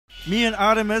Me and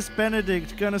Artemis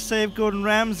Benedict gonna save Gordon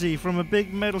Ramsay from a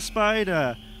big metal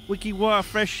spider. Wiki War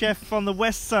fresh chef on the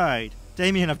west side.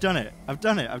 Damien, I've done it. I've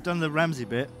done the Ramsay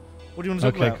bit. What do you want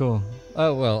to talk about? Okay, cool.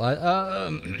 Oh, well,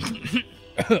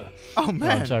 Oh,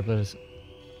 man. I'm sorry, please.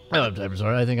 Oh, I'm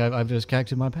sorry. I think I've just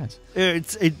cacked in my pants.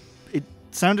 It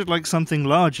sounded like something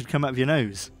large had come out of your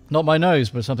nose. Not my nose,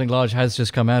 but something large has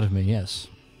just come out of me, yes.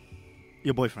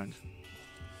 Your boyfriend.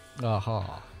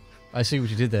 Aha. I see what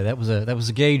you did there. That was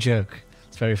a gay joke.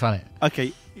 It's very funny.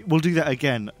 Okay, we'll do that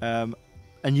again.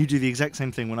 And you do the exact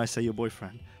same thing when I say your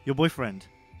boyfriend. Your boyfriend.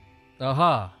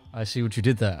 Aha. I see what you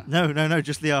did there. No,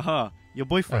 just the aha. Your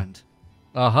boyfriend.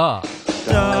 Aha.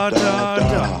 Da da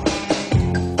da.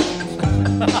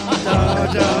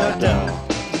 Da da da.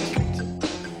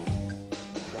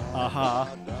 Aha.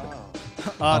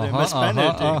 Artemis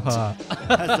Benedict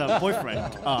has a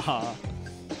boyfriend. Aha.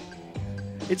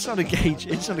 It's not a gay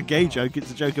joke.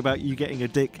 It's a joke about you getting a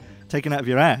dick taken out of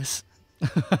your ass.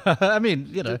 I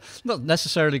mean, not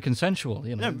necessarily consensual.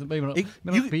 You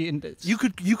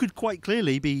could quite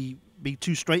clearly be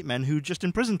two straight men who just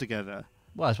in prison together.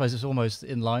 Well, I suppose it's almost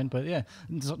in line, but yeah,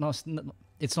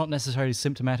 it's not necessarily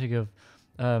symptomatic of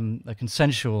a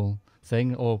consensual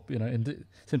thing, or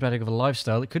symptomatic of a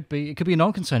lifestyle. It could be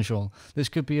non-consensual. This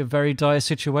could be a very dire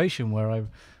situation where I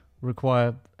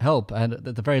require help, and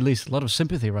at the very least, a lot of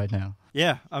sympathy right now.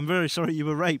 Yeah, I'm very sorry you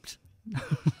were raped.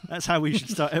 That's how we should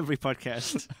start every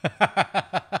podcast.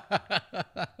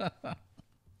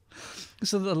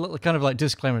 So a kind of like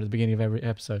disclaimer at the beginning of every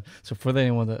episode. So for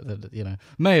anyone that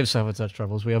may have suffered such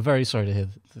troubles, we are very sorry to hear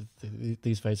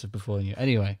these fates have befallen you.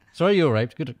 Anyway, sorry you were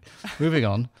raped. Good. Moving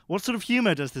on. What sort of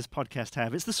humour does this podcast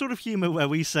have? It's the sort of humour where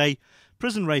we say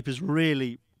prison rape is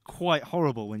really quite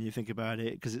horrible when you think about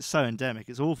it, because it's so endemic.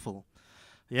 It's awful.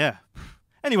 Yeah.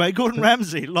 Anyway, Gordon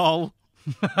Ramsay, lol.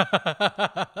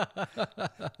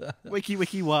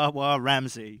 wiki wah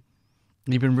Ramsay.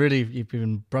 You've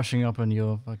been brushing up on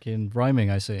your fucking rhyming,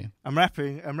 I see. I'm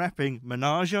rapping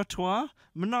menage a trois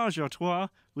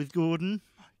with Gordon.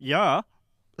 Yeah.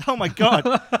 Oh my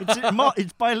god.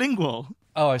 It's bilingual.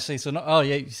 Oh, I see.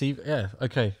 Yeah,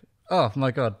 okay. Oh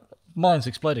my god. Mine's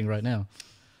exploding right now.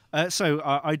 So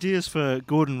ideas for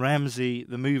Gordon Ramsay,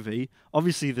 the movie.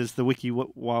 Obviously, there's the Wiki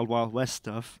Wild Wild West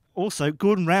stuff. Also,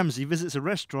 Gordon Ramsay visits a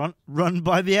restaurant run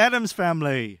by the Addams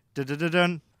Family.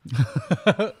 Dun-dun-dun-dun.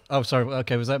 Oh, sorry.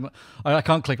 Okay, was that? I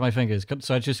can't click my fingers,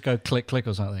 so I just go click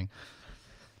or something.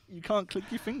 You can't click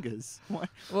your fingers. Why?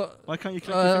 Well, why can't you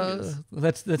click your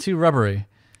fingers? They're too rubbery.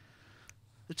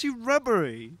 They're too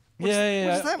rubbery. What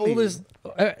does that mean?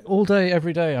 All day,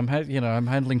 every day, I'm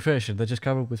handling fish, and they're just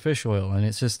covered with fish oil, and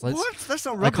it's just like, what? That's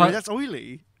not rubbery. That's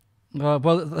oily.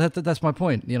 Well, that's my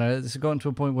point. It's gotten to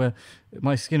a point where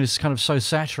my skin is kind of so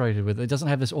saturated with it. It doesn't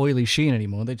have this oily sheen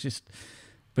anymore.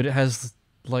 But it has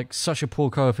like such a poor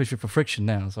coefficient for friction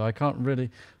now. So I can't really.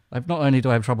 Not only do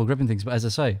I have trouble gripping things, but as I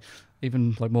say,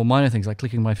 even like more minor things like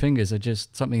clicking my fingers are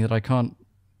just something that I can't.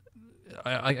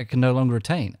 I can no longer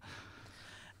attain.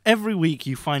 Every week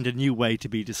you find a new way to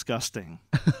be disgusting.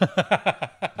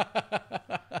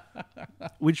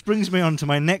 Which brings me on to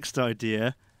my next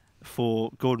idea for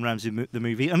Gordon Ramsay the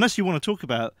movie, unless you want to talk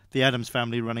about the Addams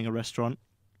Family running a restaurant.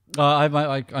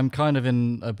 I'm kind of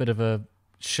in a bit of a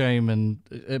shame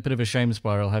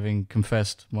spiral, having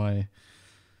confessed my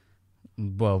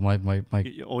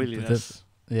oiliness.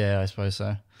 Yeah, I suppose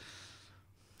so.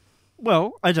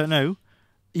 Well, I don't know.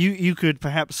 You could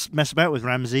perhaps mess about with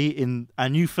Ramsay in a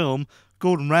new film,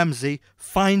 Gordon Ramsay,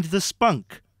 Find the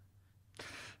Spunk.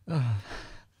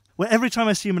 Where every time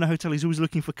I see him in a hotel, he's always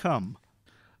looking for cum.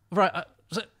 Right.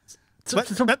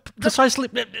 Precisely.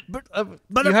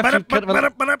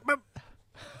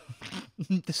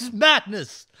 This is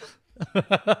madness.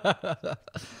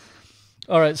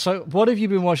 All right. So, what have you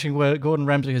been watching where Gordon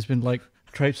Ramsay has been like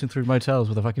traipsing through motels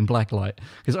with a fucking black light?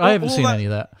 Because I haven't seen any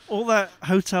of that. All that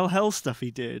hotel hell stuff he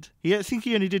did. I think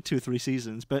he only did 2 or 3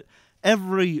 seasons, but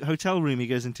every hotel room he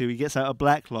goes into, he gets out a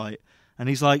black light. And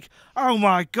he's like, oh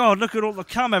my God, look at all the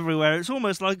cum everywhere. It's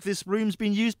almost like this room's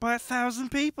been used by 1,000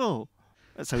 people.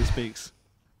 That's how he speaks.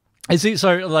 Is he,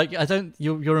 so, like, I don't,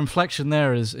 your inflection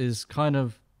there is kind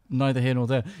of neither here nor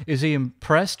there. Is he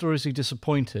impressed or is he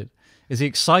disappointed? Is he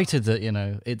excited that,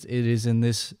 it is in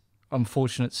this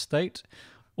unfortunate state?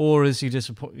 Or is he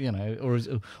disappointed,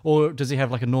 or does he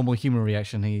have like a normal human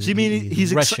reaction? So you mean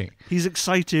he's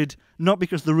excited not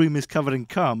because the room is covered in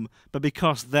cum, but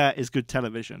because that is good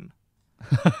television?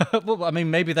 Well, I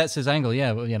mean, maybe that's his angle.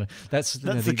 Yeah, well, that's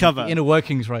the cover, inner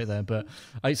workings right there. But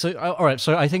all right.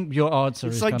 So I think your answer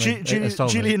is like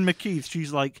Gillian McKeith.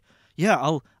 She's like, yeah,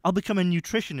 I'll become a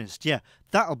nutritionist. Yeah,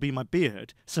 that'll be my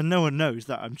beard, so no one knows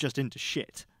that I'm just into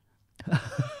shit.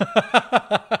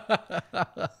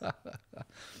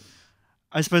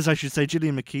 I suppose I should say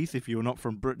Gillian McKeith, if you're not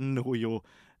from Britain or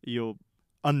you're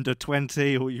under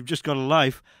 20 or you've just got a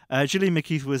life. Gillian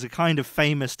McKeith was a kind of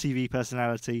famous TV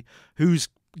personality whose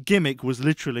gimmick was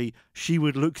literally she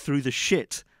would look through the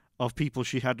shit of people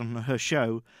she had on her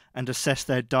show and assess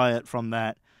their diet from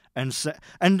that. And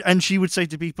she would say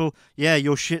to people, yeah,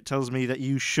 your shit tells me that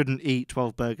you shouldn't eat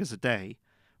 12 burgers a day.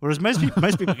 Whereas most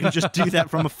people can just do that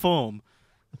from a form.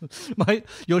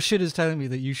 Your shit is telling me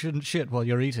that you shouldn't shit while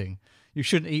you're eating. You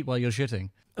shouldn't eat while you're shitting.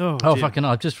 Oh fucking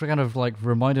hell. I've just kind of like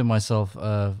reminded myself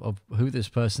of who this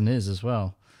person is as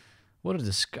well. What a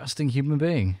disgusting human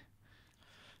being.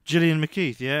 Gillian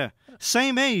McKeith, yeah.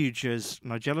 Same age as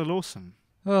Nigella Lawson.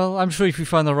 Well, I'm sure if you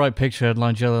find the right picture,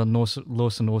 Nigella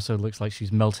Lawson also looks like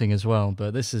she's melting as well.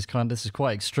 But this is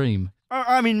quite extreme.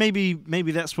 I mean,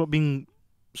 maybe that's what being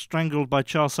strangled by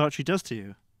Charles Saatchi does to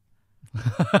you.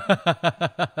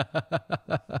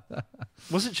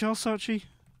 Was it Charles Saatchi?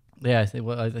 Yeah, I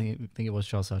think it was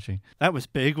Charles Saatchi. That was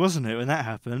big, wasn't it, when that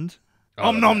happened?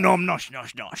 Om nom nom nosh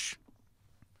nosh nosh.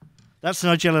 That's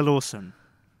Nigella Lawson.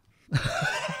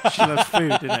 She loves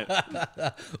food,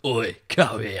 innit? Oi,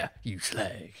 come here, you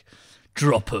slag.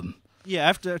 Drop 'em. Yeah,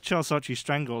 after Charles Saatchi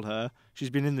strangled her, she's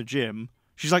been in the gym.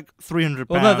 She's like 300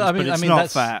 pounds, but it's not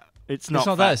fat. It's not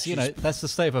fat. That. You know, that's the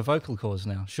state of her vocal cords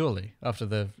now, surely, after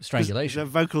the strangulation. Her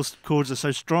vocal cords are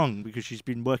so strong because she's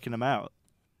been working them out.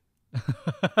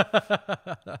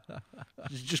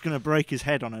 She's just going to break his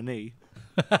head on her knee.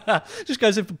 Just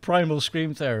goes in for primal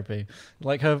scream therapy.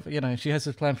 Like her, she has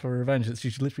this plan for revenge that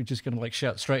she's literally just going to like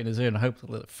shout straight in his ear and hope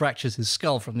that it fractures his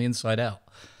skull from the inside out.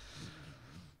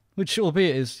 Which,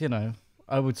 albeit, is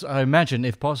I imagine,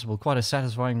 if possible, quite a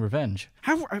satisfying revenge.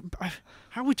 How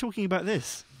are we talking about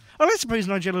this? Oh, I suppose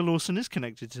Nigella Lawson is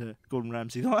connected to Gordon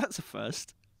Ramsay. Oh, that's a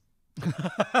first.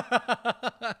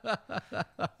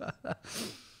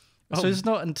 So it's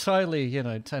not entirely,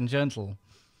 tangential.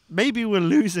 Maybe we're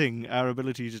losing our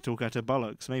ability to talk out of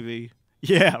bollocks. Maybe.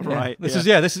 Yeah, right. So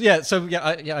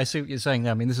I see what you're saying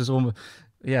there. I mean, this is almost,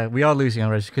 we are losing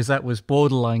our edge because that was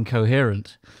borderline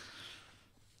coherent.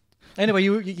 Anyway,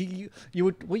 what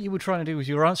you were trying to do was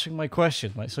you were answering my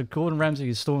question. Right? So Gordon Ramsay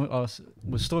was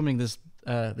storming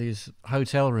these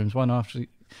hotel rooms one after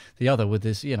the other with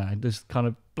this, this kind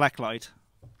of blacklight.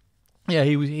 Yeah,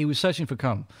 he was searching for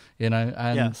cum,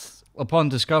 and yes. Upon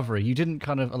discovery, you didn't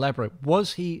kind of elaborate.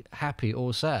 Was he happy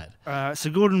or sad? So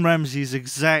Gordon Ramsay's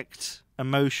exact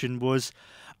emotion was,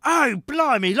 oh,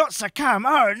 blimey, lots of cum.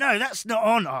 Oh, no, that's not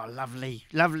on. Oh, lovely,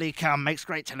 lovely cum makes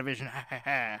great television.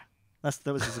 That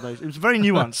was his emotion. It was very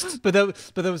nuanced. but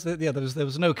there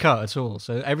was no cut at all.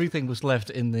 So everything was left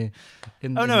in the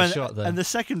shot there. And the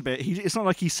second bit, it's not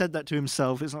like he said that to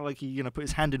himself. It's not like he put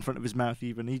his hand in front of his mouth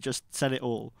even. He just said it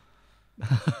all.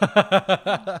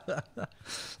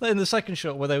 In the second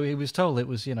shot where he was told it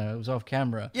was off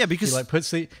camera. Yeah, because he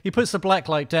puts the black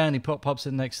light down. He pops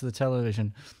in next to the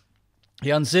television. He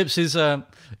unzips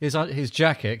his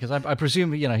jacket because I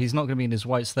presume he's not going to be in his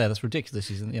whites there. That's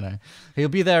ridiculous. He'll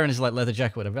be there in his like leather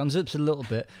jacket, whatever. Unzips a little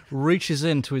bit, reaches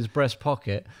into his breast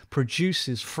pocket,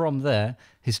 produces from there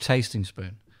his tasting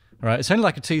spoon. Right, it's only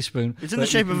like a teaspoon. It's in the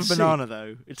shape of a banana,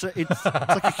 though. It's like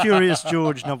a Curious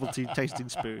George novelty tasting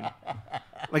spoon.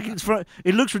 Like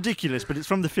it looks ridiculous, but it's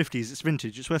from the 50s. It's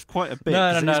vintage. It's worth quite a bit.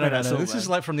 No. This is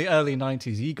like from the early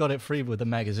 90s. You got it free with a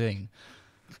magazine.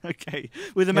 Okay,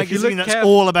 with a magazine that's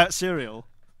all about cereal.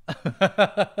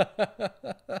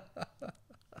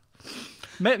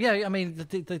 Yeah, I mean,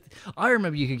 I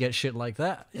remember you could get shit like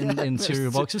that in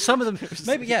cereal boxes. Some of them,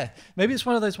 maybe it's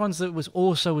one of those ones that was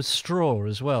also a straw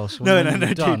as well. So no,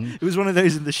 dude, it was one of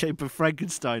those in the shape of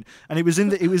Frankenstein, and it was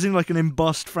in like an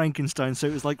embossed Frankenstein, so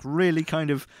it was like really kind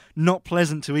of not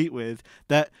pleasant to eat with.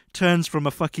 That turns from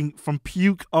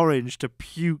puke orange to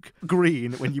puke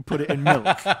green when you put it in milk.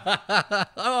 Oh,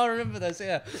 I remember those.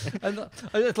 Yeah, and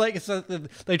it's like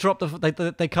they cut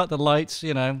the lights,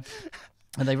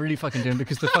 And they really fucking do it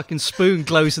because the fucking spoon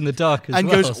glows in the dark as and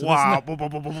well. Goes, wah, wah,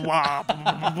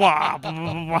 wah,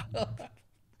 wah, wah.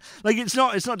 Like it's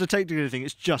not detecting anything,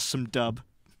 it's just some dub.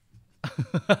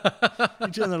 You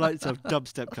turn the lights off,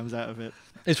 dubstep comes out of it.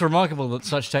 It's remarkable that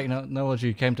such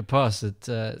technology came to pass in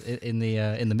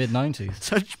the mid-90s.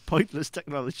 Such pointless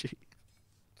technology.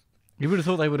 You would have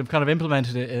thought they would have kind of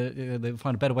implemented it, they'd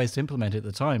find better ways to implement it at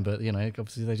the time, but,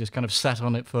 obviously they just kind of sat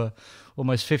on it for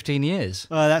almost 15 years.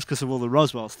 Well, that's because of all the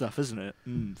Roswell stuff, isn't it?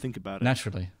 Think about it.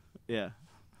 Naturally. Yeah.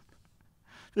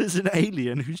 There's an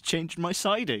alien who's changed my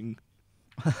siding.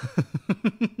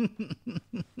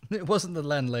 It wasn't the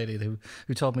landlady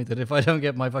who told me that if I don't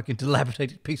get my fucking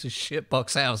dilapidated piece of shit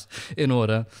box house in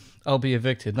order, I'll be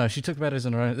evicted. No, she took matters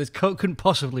in her own. This couldn't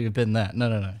possibly have been that.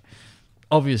 No.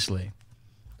 Obviously,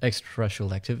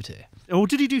 extraterrestrial activity. Or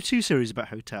did he do 2 series about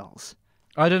hotels?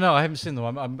 I don't know. I haven't seen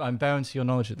them. I'm bound to your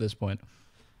knowledge at this point.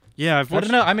 Yeah, I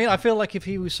don't know. I mean, I feel like if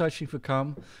he was searching for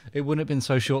cum, it wouldn't have been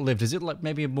so short-lived. Is it like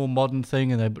maybe a more modern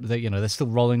thing, and they're still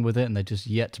rolling with it, and they're just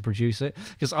yet to produce it?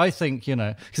 Because I think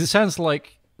because it sounds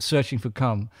like searching for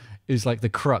cum is like the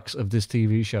crux of this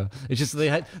TV show. It's just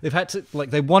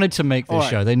they wanted to make this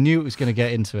show. They knew it was going to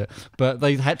get into it, but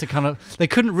they had to they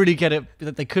couldn't really get it.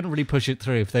 They couldn't really push it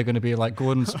through if they're going to be like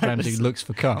Gordon Ramsay looks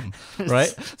for cum,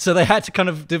 right? So they had to kind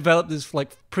of develop this like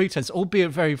pretense,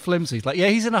 albeit very flimsy. Like, yeah,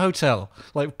 he's in a hotel.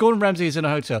 Like Gordon Ramsay is in a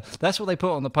hotel. That's what they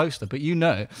put on the poster. But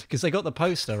because they got the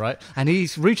poster right, and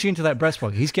he's reaching into that breast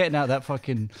pocket. He's getting out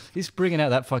he's bringing out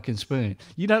that fucking spoon.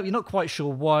 You're not quite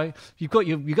sure why. You've got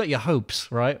your hopes,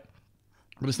 right?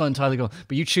 But it's not entirely gone.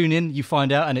 But you tune in, you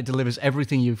find out, and it delivers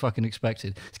everything you fucking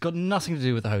expected. It's got nothing to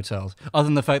do with the hotels, other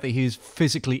than the fact that he's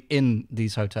physically in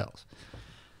these hotels.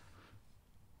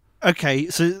 Okay,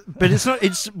 but it's not.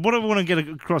 It's what I want to get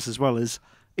across as well is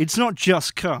it's not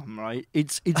just cum, right?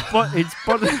 It's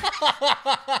bodily.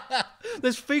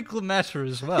 There's fecal matter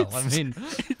as well. I mean,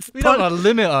 we don't want to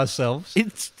limit ourselves.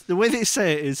 It's the way they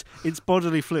say it is it's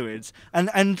bodily fluids,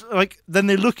 and like then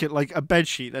they look at like a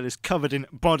bedsheet that is covered in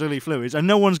bodily fluids, and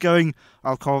no one's going,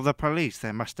 "I'll call the police.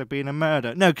 There must have been a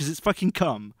murder." No, because it's fucking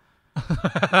cum.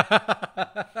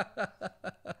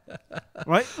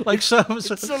 Right? Like it's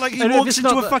not like he walks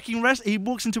into a fucking he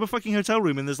walks into a fucking hotel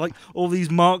room and there's like all these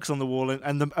marks on the wall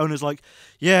and the owner's like,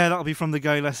 yeah, that'll be from the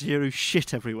guy last year who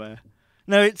shit everywhere.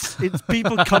 No, it's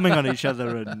people coming on each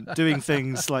other and doing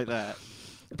things like that.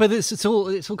 But it's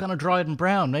all kind of dried and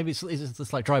brown. Maybe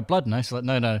it's like dried blood. No, so like,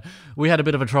 no. We had a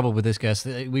bit of a trouble with this guest.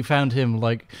 We found him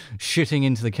like shitting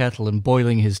into the kettle and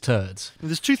boiling his turds.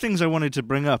 There's 2 things I wanted to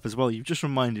bring up as well. You've just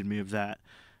reminded me of that.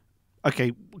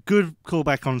 Okay, good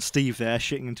callback on Steve there,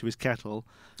 shitting into his kettle.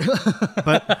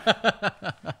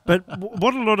 But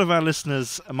what a lot of our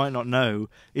listeners might not know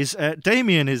is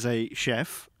Damien is a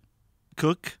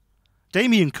cook.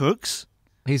 Damien cooks.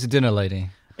 He's a dinner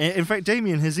lady. In fact,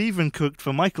 Damien has even cooked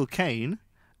for Michael Caine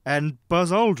and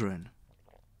Buzz Aldrin.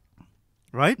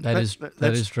 Right? That is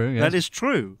true. Yes. That is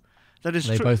true.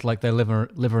 They both like their liver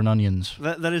and onions.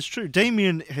 That is true.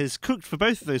 Damien has cooked for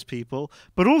both of those people,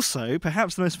 but also,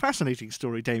 perhaps the most fascinating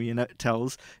story Damien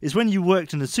tells is when you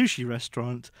worked in a sushi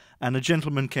restaurant and a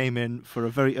gentleman came in for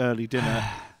a very early dinner.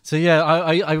 So yeah,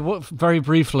 I worked very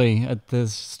briefly at the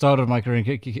start of my career.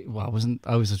 Well,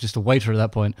 I was just a waiter at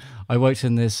that point. I worked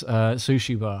in this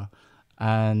sushi bar,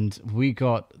 and we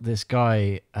got this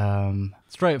guy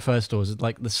straight at first doors.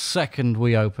 Like the second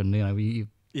we opened,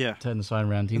 Yeah. Turn the sign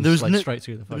around. He was like straight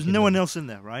through the. There was no one else in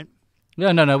there, right?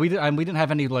 Yeah, no. We didn't have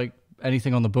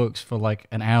anything on the books for like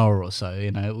an hour or so.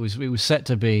 It was set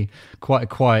to be quite a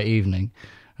quiet evening,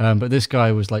 but this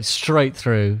guy was like straight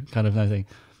through, kind of nothing.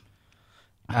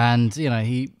 And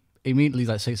he immediately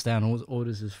like sits down and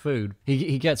orders his food.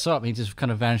 He gets up and he just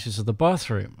kind of vanishes to the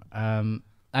bathroom. And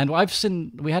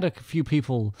we had a few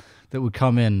people that would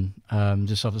come in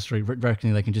just off the street,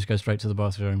 reckoning they can just go straight to the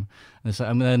bathroom,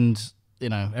 and then.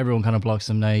 Everyone kind of blocks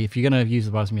them. Now, if you're going to use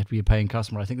the bathroom, you have to be a paying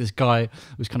customer. I think this guy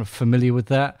was kind of familiar with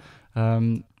that.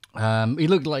 He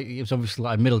looked like he was obviously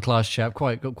like a middle-class chap,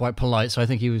 quite polite. So I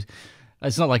think he was.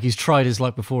 It's not like he's tried his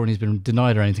luck before and he's been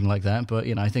denied or anything like that. But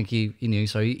I think he knew.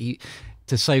 So he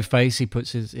to save face, he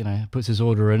puts his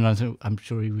order in. I'm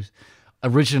sure he was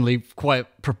originally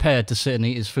quite prepared to sit and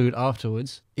eat his food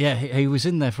afterwards. Yeah, he was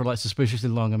in there for like suspiciously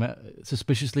long amount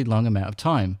of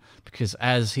time because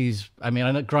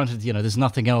granted, there's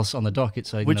nothing else on the docket.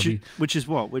 So which is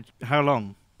what? How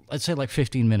long? I'd say like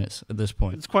 15 minutes at this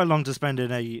point. It's quite long to spend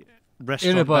in a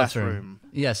restaurant bathroom.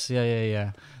 Yes,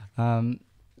 yeah. And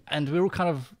we were all kind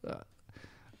of,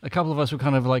 a couple of us were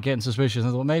kind of like getting suspicious. And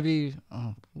I thought maybe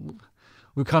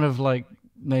we're kind of like.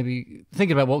 Maybe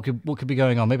thinking about what could be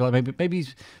going on. Maybe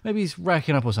he's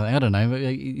racking up or something. I don't know.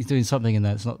 He's doing something in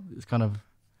there. It's kind of a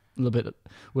little bit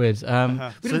weird.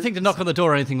 We didn't think to knock on the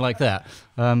door or anything like that.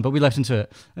 But we left into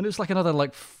it, and it was like another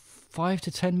like 5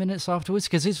 to 10 minutes afterwards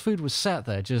because his food was sat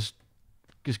there just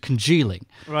congealing.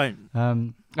 Right.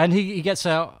 And he gets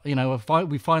out.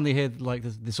 We finally hear like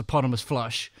this eponymous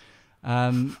flush,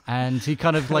 and he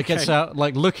kind of like gets out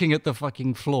like looking at the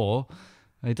fucking floor.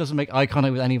 He doesn't make eye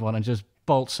contact with anyone and just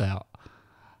bolts out.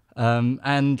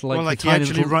 And like he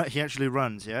actually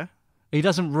runs, yeah. He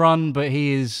doesn't run, but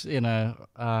he is,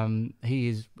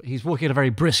 he's walking at a very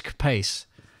brisk pace.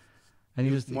 and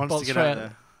he just wants bolts to get straight out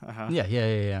there. Uh-huh.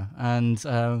 Yeah.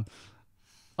 And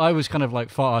I was kind of like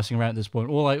fart-arsing around at this point.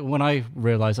 When I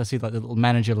realized, I see like the little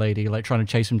manager lady like trying to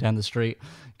chase him down the street,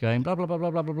 going blah blah blah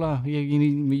blah blah blah blah.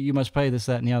 You must pay this,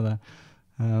 that, and the other,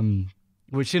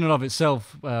 which in and of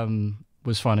itself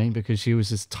was funny because she was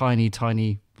this tiny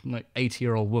like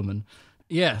 80-year-old woman.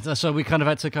 Yeah, so we kind of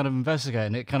had to kind of investigate,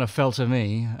 and it kind of fell to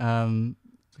me to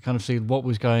kind of see what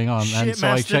was going on. And so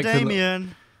I checked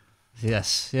Damien.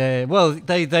 Yes, yeah. Well,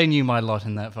 they knew my lot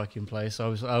in that fucking place. I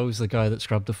was the guy that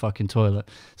scrubbed the fucking toilet.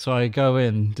 So I go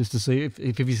in just to see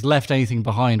if he's left anything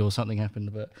behind or something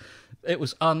happened. But it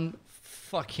was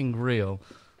unfucking real.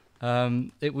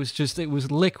 It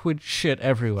was liquid shit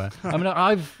everywhere. I mean,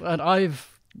 I've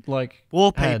like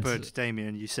Wallpapered,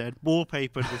 Damien. You said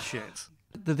wallpapered with shit.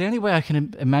 The only way I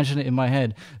can imagine it in my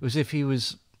head was if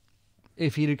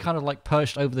he'd kind of like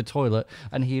perched over the toilet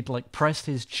and he'd like pressed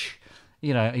his.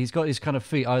 He's got his kind of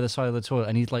feet either side of the toilet,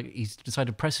 and he's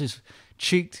decided to press his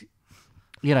cheek,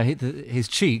 his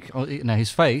cheek, or,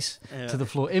 his face to the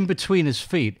floor in between his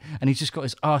feet, and he's just got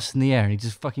his ass in the air, and he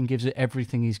just fucking gives it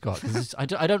everything he's got. I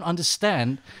don't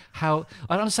understand I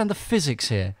don't understand the physics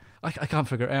here. I can't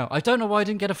figure it out. I don't know why I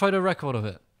didn't get a photo record of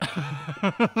it.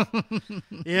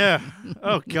 Yeah.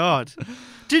 Oh, God.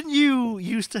 Didn't you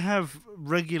used to have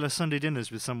regular Sunday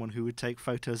dinners with someone who would take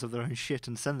photos of their own shit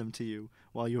and send them to you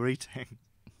while you were eating?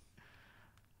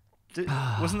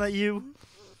 Wasn't that you?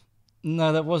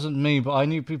 No, that wasn't me, but I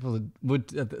knew people that would.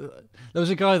 There was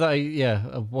a guy that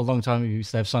a long time ago used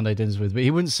to have Sunday dinners with, but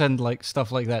he wouldn't send like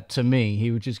stuff like that to me.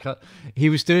 He would just he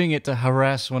was doing it to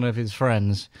harass one of his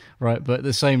friends, right? But at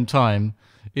the same time,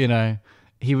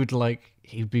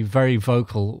 he'd be very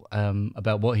vocal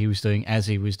about what he was doing as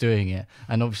he was doing it,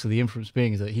 and obviously the inference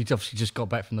being is that he obviously just got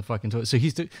back from the fucking toilet, so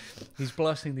he's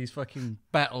blasting these fucking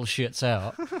battle shits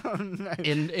out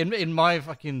in my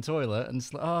fucking toilet, and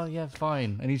it's like, oh yeah,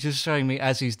 fine, and he's just showing me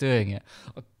as he's doing it.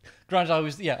 Granted, I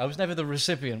was never the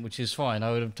recipient, which is fine.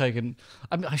 I would have taken.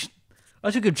 I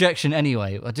took objection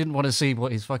anyway. I didn't want to see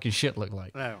what his fucking shit looked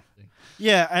like. No.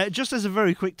 Yeah, just as a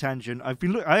very quick tangent, I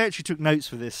actually took notes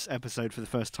for this episode for the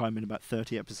first time in about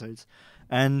 30 episodes,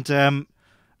 and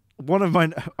one of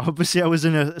mine, obviously I was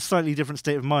in a slightly different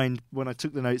state of mind when I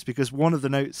took the notes, because one of the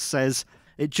notes says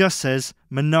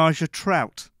menage a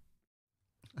trout.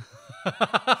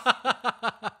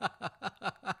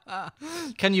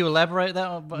 Can you elaborate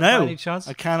that by any chance?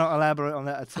 I cannot elaborate on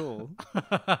that at all.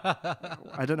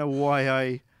 I don't know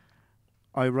why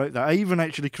I wrote that. I even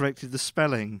actually corrected the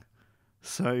spelling.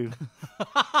 So,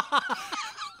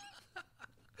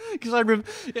 because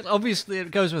obviously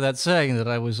it goes without saying that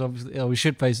I was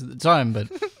shit-faced at the time, but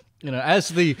as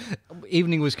the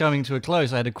evening was coming to a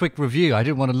close, I had a quick review. I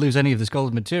didn't want to lose any of this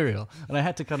golden material, and I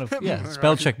had to kind of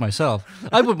spell check myself.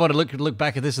 I wouldn't want to look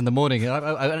back at this in the morning.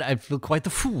 I'd feel quite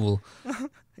the fool.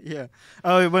 Yeah.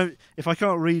 Oh, if I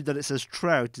can't read that it says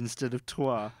trout instead of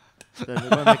toi, then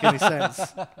it won't make any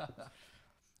sense.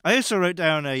 I also wrote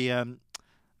down a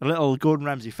little Gordon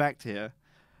Ramsay fact here.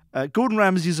 Gordon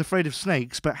Ramsay is afraid of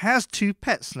snakes, but has 2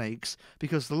 pet snakes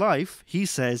because the life, he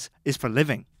says, is for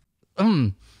living.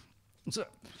 So,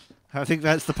 I think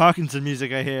that's the Parkinson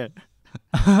music I hear.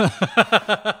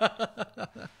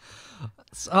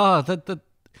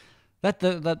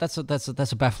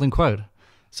 That's a baffling quote.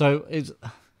 So he's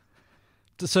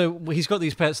got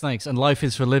these pet snakes, and life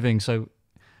is for living. So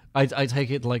I take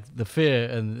it like the fear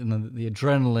and the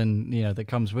adrenaline, that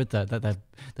comes with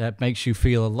that makes you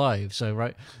feel alive. So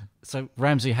right, so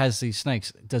Ramsay has these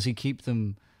snakes. Does he keep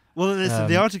them? Well,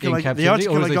 the article I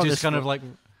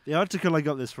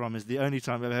got this from is the only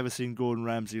time I've ever seen Gordon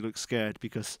Ramsay look scared,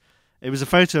 because it was a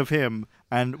photo of him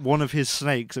and one of his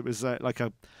snakes. It was it's like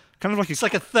a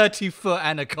 30-foot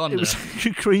anaconda. It was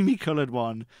a creamy coloured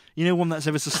one. One that's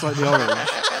ever so slightly orange.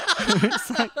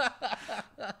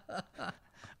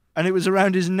 And it was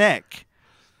around his neck,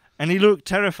 and he looked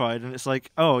terrified. And it's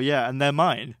like, oh yeah, and they're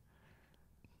mine.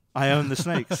 I own the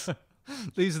snakes.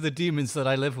 These are the demons that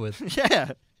I live with.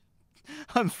 Yeah.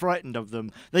 I'm frightened of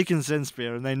them. They can sense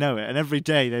fear, and they know it. And every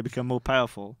day they become more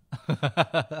powerful.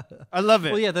 I love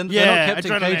it. Well, yeah, they're not kept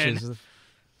in cages.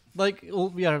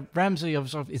 Ramsay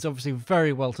is obviously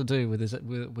very well to do with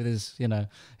his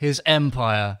his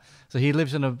empire. So he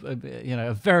lives in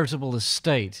a veritable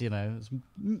estate.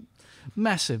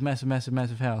 Massive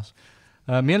house.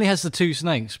 He only has the 2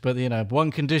 snakes, but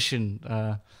one condition.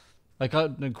 I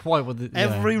can't know quite what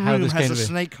every room has a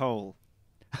snake hole.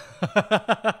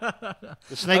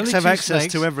 The snakes have access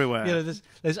to everywhere.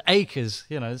 There's acres.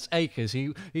 There's acres.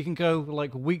 You can go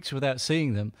like weeks without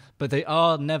seeing them, but they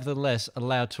are nevertheless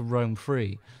allowed to roam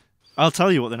free. I'll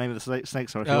tell you what the name of the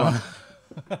snakes are if you want.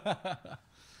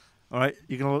 All right,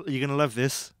 you're gonna love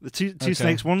this. The two Okay.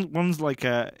 snakes. One's like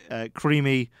a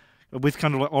creamy with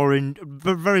kind of like orange,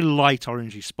 very light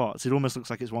orangey spots. It almost looks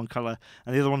like it's one color,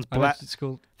 and the other one's black. It's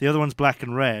called. The other one's black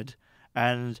and red,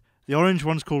 and the orange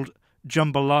one's called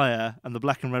jambalaya, and the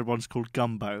black and red one's called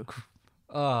gumbo.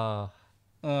 Oh,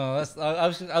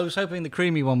 I was hoping the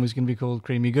creamy one was going to be called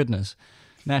Creamy Goodness,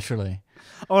 naturally.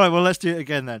 All right, well, let's do it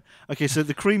again then. Okay, so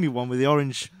the creamy one with the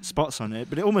orange spots on it,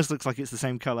 but it almost looks like it's the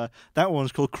same color. That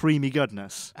one's called Creamy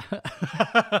Goodness.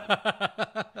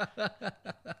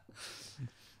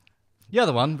 The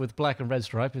other one with black and red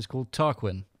stripe is called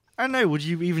Tarquin. I know. Would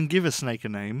you even give a snake a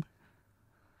name?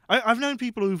 I've known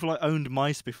people who've like owned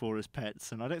mice before as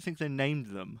pets, and I don't think they named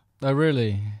them. Oh,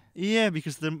 really? Yeah,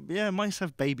 because mice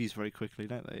have babies very quickly,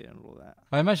 don't they, and all that.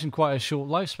 I imagine quite a short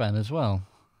lifespan as well.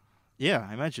 Yeah,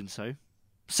 I imagine so.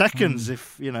 Seconds,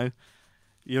 if you're a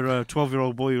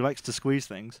 12-year-old boy who likes to squeeze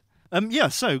things.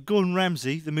 So Gordon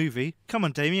Ramsay, the movie. Come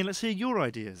on, Damien, let's hear your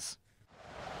ideas.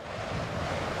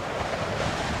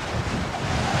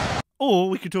 Or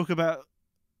we could talk about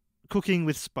cooking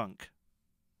with spunk.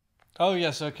 Oh,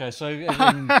 yes, okay. So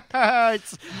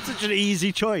It's such an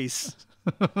easy choice.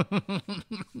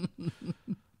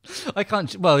 I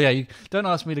can't. Well, yeah, you don't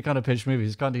ask me to kind of pitch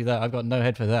movies. Can't do that. I've got no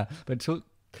head for that. But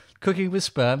cooking with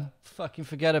sperm, fucking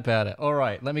forget about it. All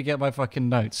right, let me get my fucking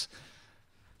notes.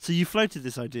 So you floated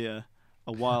this idea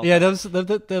a while Yeah,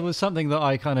 back. there was something that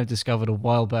I kind of discovered a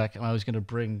while back, and I was going to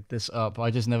bring this up.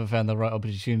 I just never found the right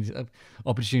opportunity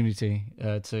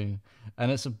to.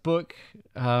 And it's a book.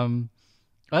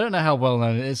 I don't know how well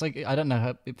known it is. Like, I don't know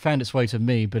how it found its way to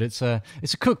me, but it's a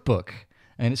cookbook,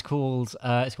 and it's called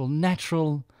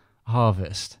Natural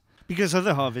Harvest. Because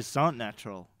other harvests aren't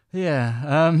natural.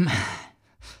 Yeah.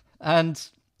 And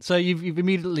so you've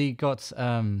immediately got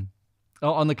on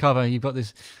the cover you've got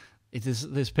this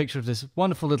picture of this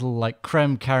wonderful little like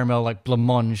creme caramel like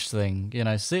blancmange thing,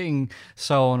 sitting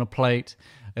so on a plate.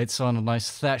 It's on a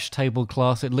nice thatched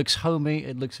tablecloth. It looks homey.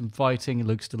 It looks inviting. It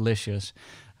looks delicious.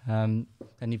 And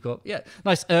you've got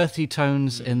nice earthy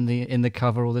tones in the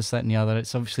cover, all this, that, and the other.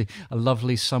 It's obviously a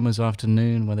lovely summer's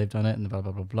afternoon when they've done it, and blah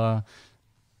blah blah blah.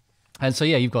 And so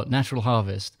you've got Natural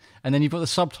Harvest, and then you've got the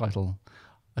subtitle,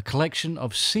 a collection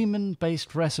of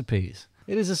semen-based recipes.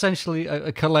 It is essentially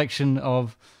a collection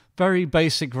of very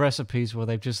basic recipes where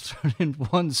they've just thrown in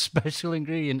one special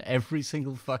ingredient every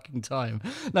single fucking time.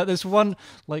 Now, there's one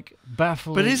like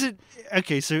baffling. But is it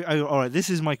okay? So, all right, this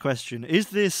is my question: is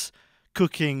this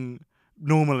cooking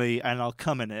normally and I'll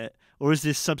cum in it, or is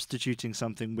this substituting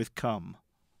something with cum?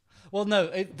 Well, no,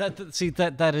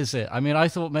 that is it. I mean, I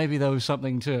thought maybe there was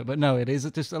something to it, but no, it is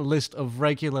just a list of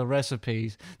regular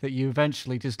recipes that you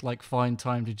eventually just like find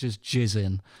time to just jizz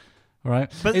in,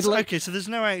 right? But okay, so there's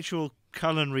no actual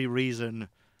culinary reason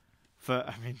for.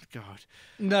 I mean, God.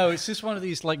 No, it's just one of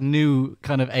these like new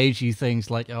kind of agey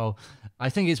things. Like, I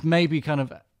think it's maybe kind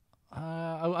of.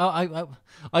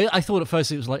 I thought at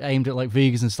first it was like aimed at like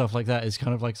vegans and stuff like that. It's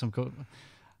kind of like some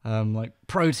like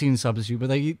protein substitute, but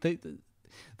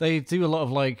they do a lot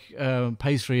of like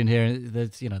pastry in here.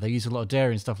 They use a lot of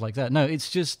dairy and stuff like that. No, it's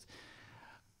just.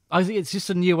 I think it's just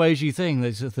a new agey thing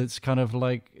that's kind of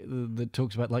like that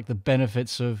talks about like the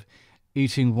benefits of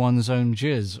eating one's own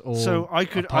jizz or so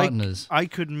partners. I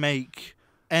could make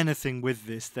anything with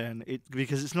this then,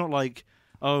 because it's not like,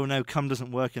 oh no, cum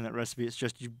doesn't work in that recipe. It's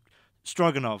just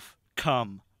stroganoff,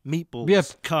 cum,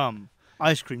 meatballs, cum,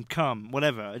 ice cream, cum,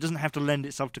 whatever. It doesn't have to lend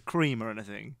itself to cream or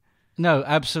anything. No,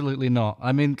 absolutely not.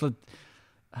 I mean,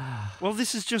 well,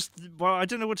 this is just. Well, I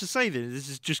don't know what to say. This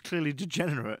is just clearly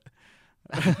degenerate.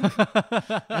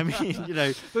 I mean,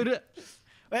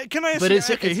 But, can I ask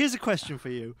you? Okay, here's a question for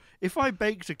you. If I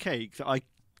baked a cake that I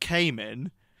came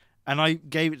in, and I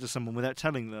gave it to someone without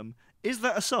telling them, is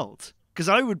that assault? Because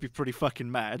I would be pretty fucking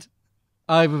mad.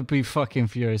 I would be fucking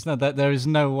furious. No, there is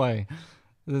no way.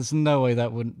 There's no way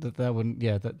that wouldn't.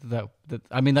 Yeah, that.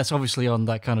 I mean, that's obviously on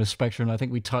that kind of spectrum. I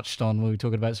think we touched on when we were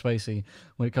talking about Spacey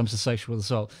when it comes to sexual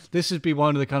assault. This would be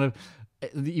one of the kind of.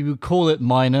 You would call it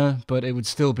minor, but it would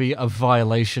still be a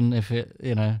violation if it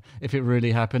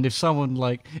really happened. If someone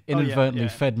like inadvertently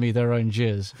fed me their own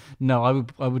jizz, no,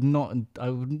 I would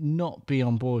not be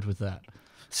on board with that.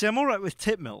 See, I'm all right with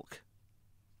tip milk.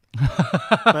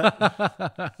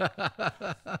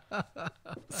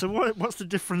 So what's the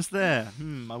difference there?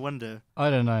 I wonder.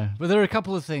 I don't know, but there are a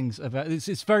couple of things about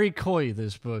it's very coy,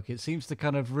 this book. It seems to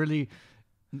kind of really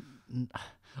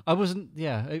I wasn't.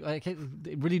 Yeah,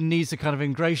 it really needs to kind of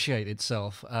ingratiate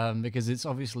itself because it's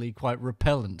obviously quite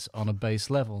repellent on a base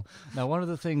level. Now, one of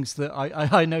the things that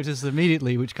I noticed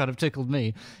immediately, which kind of tickled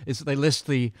me, is that they list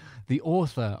the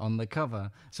author on the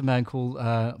cover. It's a man called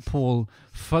Paul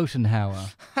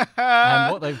Fotenhauer,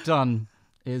 and what they've done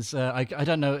is I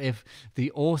don't know if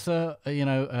the author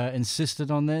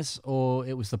insisted on this or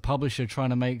it was the publisher trying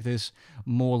to make this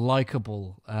more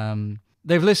likable.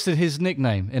 They've listed his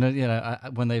nickname in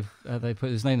when they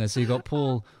put his name there. So you got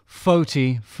Paul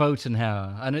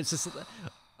Fotenhauer, and it's just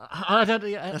I don't.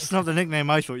 That's not the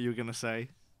nickname I thought you were going to say.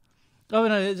 Oh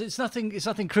no, it's nothing. It's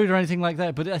nothing crude or anything like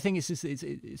that. But I think it's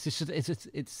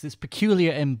this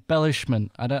peculiar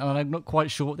embellishment. I'm not quite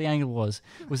sure what the angle was.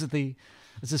 Was it the,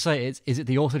 as I say, is it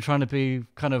the author trying to be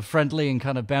kind of friendly and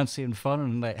kind of bouncy and fun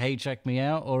and like, hey, check me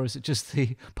out, or is it just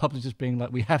the publishers being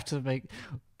like, we have to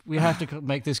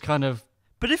make this kind of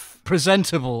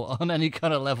presentable on any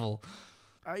kind of level?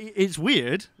 It's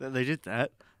weird that they did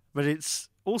that, but it's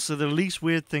also the least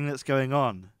weird thing that's going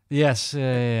on. Yes,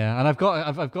 yeah. And I've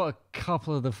got a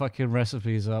couple of the fucking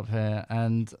recipes up here,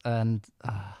 and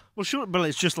well, sure, but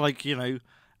it's just like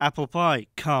apple pie,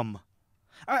 cum.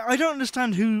 I don't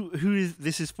understand who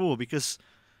this is for, because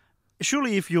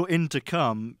surely if you're into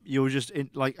cum, you're just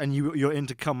you're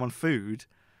into cum on food,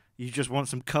 you just want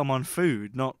some cum on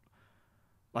food, not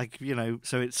like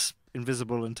so it's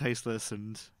invisible and tasteless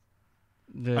and.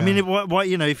 Yeah. I mean, why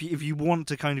if you want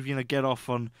to kind of get off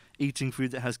on eating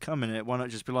food that has cum in it, why not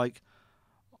just be like,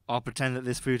 I'll pretend that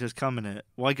this food has cum in it?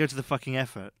 Why go to the fucking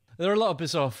effort? There are a lot of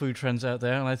bizarre food trends out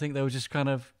there, and I think they were just kind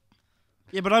of.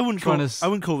 Yeah, but I wouldn't call this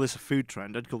a food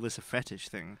trend. I'd call this a fetish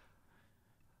thing,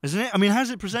 isn't it? I mean, how's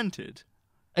it presented?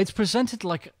 It's presented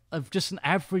like just an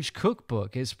average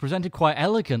cookbook. It's presented quite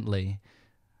elegantly.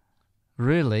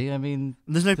 Really, I mean,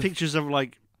 there's no pictures of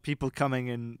like people coming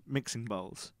in mixing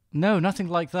bowls. No, nothing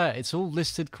like that. It's all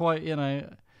listed quite, it's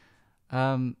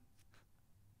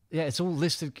all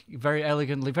listed very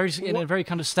elegantly, in a very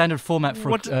kind of standard format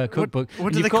for a cookbook.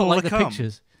 What do they call the cum?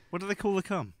 Pictures. What do they call the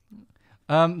cum?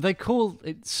 They call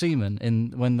it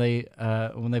semen when they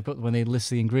list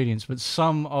the ingredients. But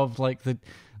some of like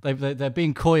they're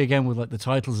being coy again with like the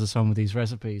titles of some of these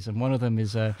recipes, and one of them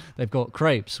is they've got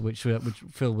crepes which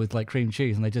fill with like cream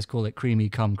cheese, and they just call it creamy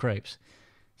cum crepes.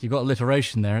 You've got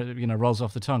alliteration there, rolls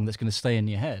off the tongue that's going to stay in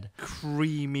your head.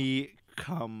 Creamy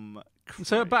cum.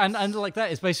 So, but and like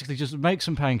that is basically just make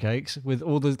some pancakes with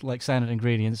all the like standard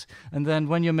ingredients, and then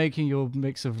when you're making your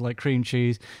mix of like cream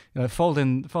cheese, fold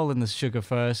in the sugar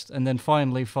first, and then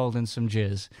finally fold in some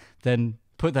jizz. Then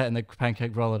put that in the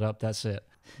pancake, roll it up. That's it.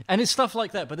 And it's stuff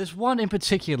like that. But there's one in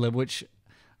particular which,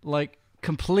 like,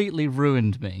 completely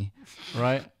ruined me.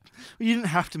 Right? Well, you didn't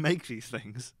have to make these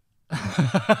things.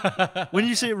 When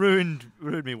you say it ruined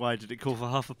me, why did it call for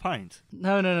half a pint?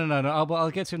 No.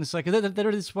 I'll get to it in a second. There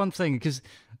is one thing, because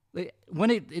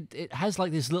when it has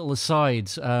like this little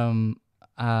asides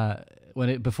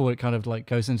before it kind of like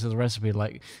goes into the recipe,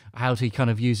 like how to kind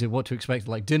of use it, what to expect,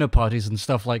 like dinner parties and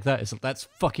stuff like that. That's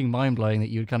fucking mind blowing that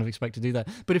you would kind of expect to do that.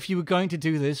 But if you were going to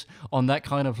do this on that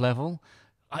kind of level,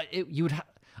 you would.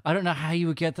 I don't know how you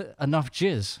would get enough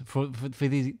jizz for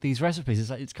these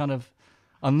recipes. It's kind of.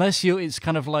 Unless it's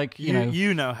kind of like, you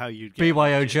know how you'd get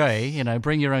BYOJ,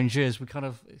 bring your own jizz.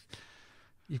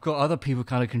 You've got other people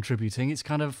kind of contributing. It's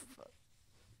kind of,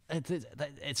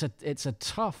 it's a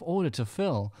tough order to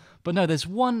fill. But no, there's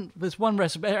one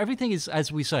recipe. Everything is,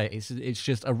 as we say, it's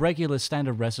just a regular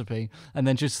standard recipe, and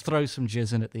then just throw some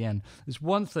jizz in at the end. There's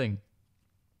one thing,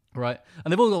 right?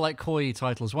 And they've all got like coy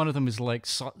titles. One of them is like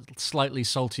slightly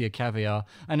saltier caviar,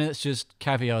 and it's just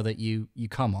caviar that you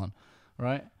come on,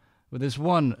 right? But there's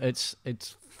one, it's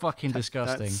fucking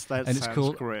disgusting, that and it's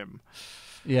called grim.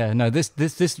 Yeah, no, this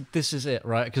is it,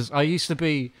 right? Because I used to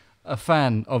be a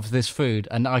fan of this food,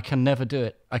 and I can never do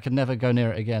it. I can never go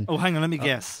near it again. Oh, hang on, let me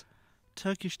guess.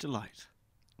 Turkish delight.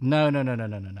 No.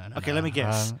 Okay, let me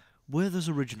guess. Werther's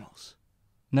Originals.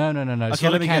 No. It's okay, not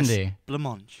let a me candy. Guess.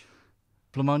 Blancmange.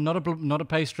 Blancmange, not a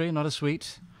pastry, not a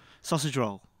sweet. Sausage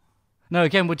roll. No,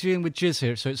 again, we're dealing with jizz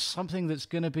here, so it's something that's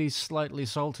going to be slightly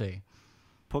salty.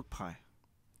 Pork pie.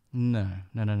 No.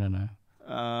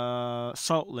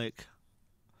 Salt lick.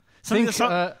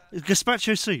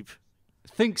 Gazpacho soup.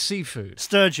 Think seafood.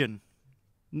 Sturgeon.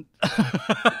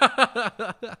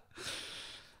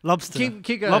 Lobster.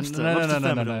 Keep going. Lobster.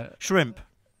 No. Shrimp.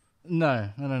 No.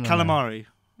 Calamari.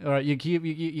 All right,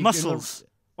 you mussels.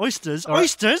 Oysters. Right.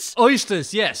 Oysters.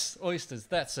 Oysters. Yes, oysters.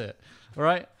 That's it. All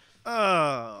right. Oh.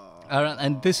 All right,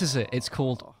 and this is it. It's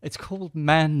called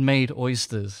man-made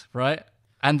oysters, right?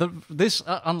 And this,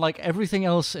 unlike everything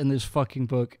else in this fucking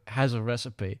book, has a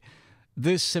recipe.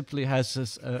 This simply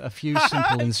has a few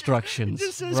simple instructions. It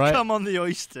just says, right? come on the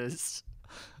oysters.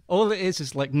 All it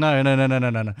is like,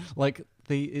 no. Like,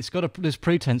 it's got this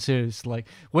pretense here. It's like,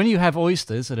 when you have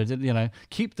oysters that are,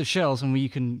 keep the shells and you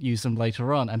can use them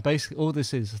later on. And basically all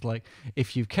this is like,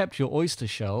 if you've kept your oyster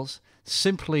shells,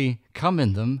 simply come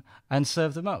in them and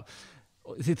serve them up.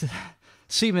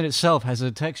 Semen itself has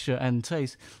a texture and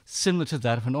taste similar to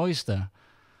that of an oyster.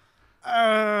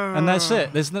 And that's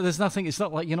it. There's nothing. It's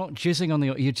not like you're not jizzing on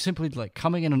you're simply like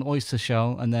coming in an oyster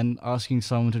shell and then asking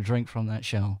someone to drink from that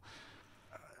shell.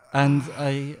 And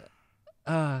I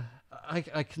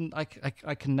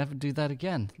can never do that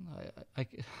again.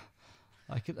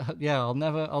 I'll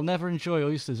never enjoy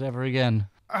oysters ever again.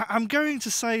 I'm going to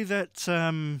say that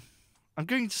I'm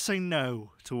going to say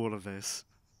no to all of this.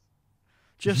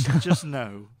 Just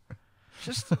no.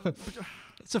 Just.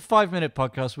 It's a 5-minute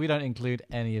podcast. We don't include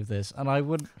any of this, and I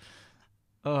wouldn't.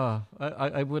 I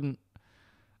wouldn't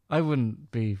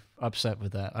be upset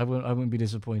with that. I wouldn't be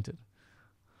disappointed.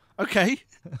 Okay.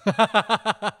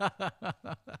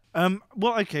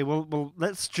 Well,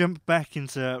 let's jump back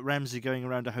into Ramsay going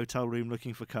around a hotel room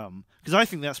looking for cum, because I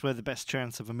think that's where the best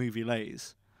chance of a movie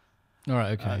lays. All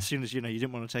right, okay. As soon as you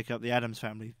didn't want to take up the Addams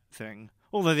Family thing.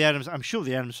 Although I'm sure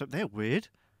the Addams, they're weird.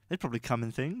 They'd probably come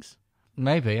in things.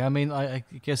 Maybe. I mean, I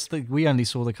guess we only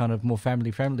saw the kind of more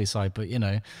family side, but,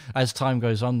 as time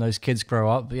goes on, those kids grow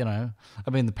up, I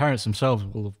mean, the parents themselves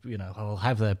will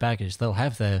have their baggage. They'll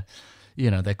have their,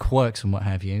 their quirks and what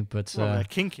have you, but... they're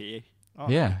kinky.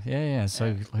 Yeah.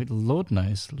 So Lord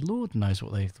knows what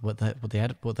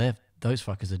those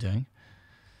fuckers are doing.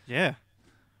 Yeah.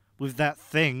 With that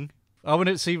thing. I want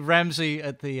to see Ramsay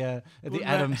at the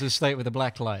Addams estate with a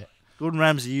black light. Gordon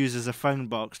Ramsay uses a phone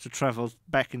box to travel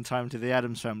back in time to the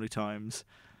Addams Family times,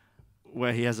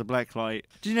 where he has a black light.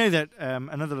 Do you know that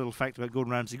another little fact about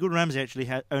Gordon Ramsay? Gordon Ramsay actually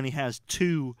only has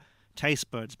 2 taste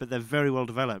buds, but they're very well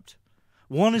developed.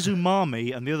 One is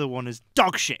umami, and the other one is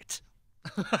dog shit.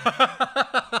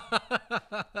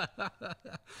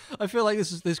 I feel like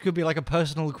this could be like a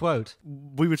personal quote.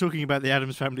 We were talking about the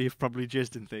Addams Family have probably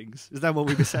jizzed in things. Is that what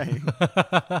we were saying?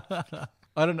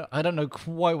 I don't know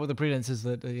quite what the pretense is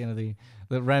that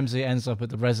that Ramsay ends up at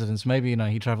the residence. Maybe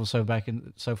he travels so far back in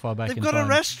time. They've got a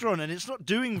restaurant and it's not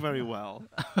doing very well.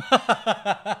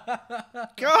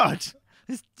 God.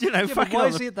 Why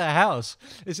is he at their house?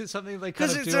 Is it something they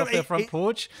kind of do off their front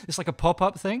porch? It's like a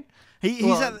pop-up thing?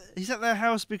 He's at their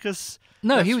house because...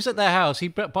 No, he was at their house. He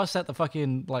busts out the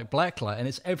fucking blacklight, and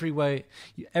it's everywhere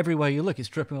you look. It's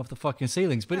dripping off the fucking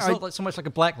ceilings. But it's not like so much like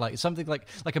a blacklight. It's something like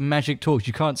a magic torch.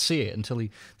 You can't see it until he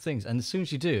things. And as soon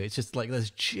as you do, it's just like there's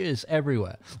jizz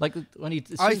everywhere. Like when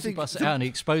as soon as he busts it out and he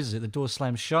exposes it, the door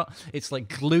slams shut. It's like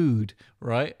glued,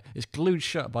 right? It's glued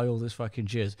shut by all this fucking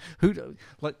jizz.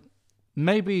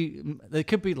 Maybe there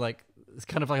could be it's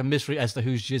kind of like a mystery as to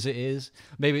whose jizz it is.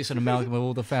 Maybe it's an amalgam of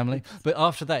all the family. But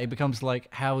after that, it becomes like,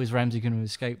 how is Ramsay going to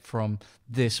escape from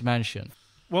this mansion?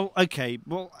 Well, okay.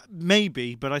 Well,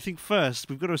 maybe. But I think first,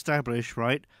 we've got to establish,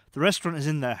 right, the restaurant is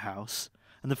in their house.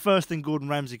 And the first thing Gordon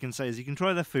Ramsay can say is he can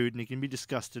try their food and he can be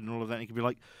disgusted and all of that. And he can be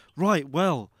like, right,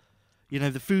 well,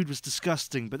 the food was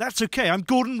disgusting, but that's okay. I'm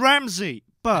Gordon Ramsay.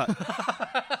 But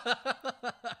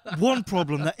one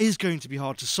problem that is going to be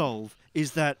hard to solve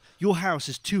is that your house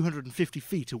is 250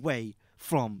 feet away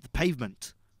from the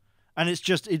pavement. And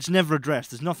it's never addressed.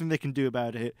 There's nothing they can do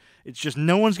about it. It's just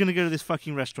no one's going to go to this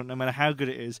fucking restaurant no matter how good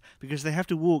it is because they have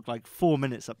to walk 4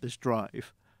 minutes up this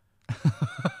drive.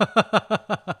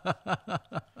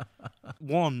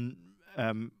 One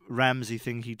Ramsay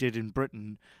thing he did in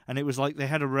Britain, and it was like they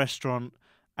had a restaurant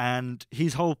and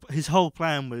his whole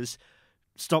plan was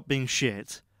stop being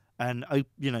shit and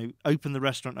open the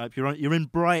restaurant up. You're in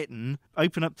Brighton,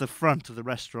 open up the front of the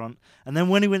restaurant, and then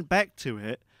when he went back to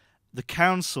it, the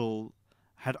council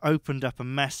had opened up a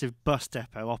massive bus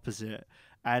depot opposite,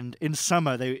 and in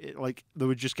summer they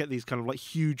would just get these kind of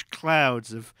huge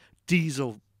clouds of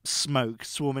diesel smoke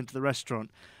swarm into the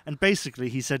restaurant, and basically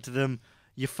he said to them,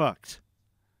 "You're fucked.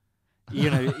 You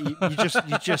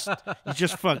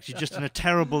just fucked. You're just in a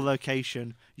terrible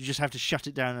location. You just have to shut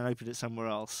it down and open it somewhere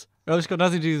else." Well, it's got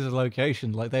nothing to do with the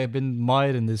location. They have been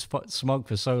mired in this smog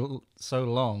for so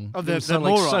long. Oh, they're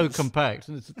so compact.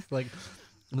 And it's like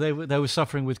they were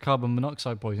suffering with carbon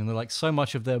monoxide poisoning. They're so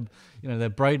much of their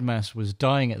brain mass was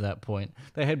dying at that point.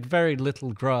 They had very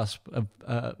little grasp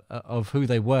of who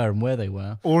they were and where they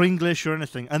were, or English or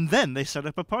anything. And then they set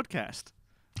up a podcast.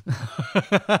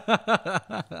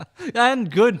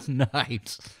 And good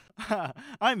night.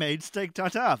 I made steak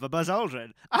tartare for Buzz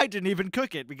Aldrin. I didn't even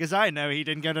cook it because I know he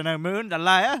didn't go to no moon, the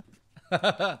liar.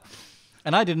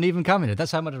 And I didn't even come in it.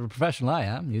 That's how much of a professional I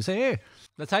am. You say, here,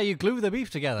 that's how you glue the beef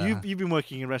together. You've been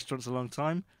working in restaurants a long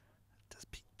time. Do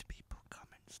people come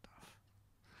in stuff?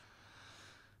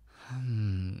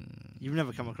 You've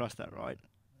never come across that, right?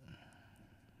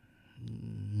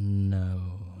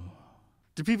 No.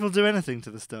 Do people do anything to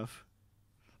the stuff?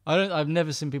 I've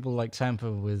never seen people like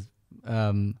tamper with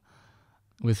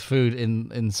food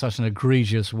in such an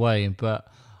egregious way,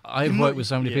 but I've worked with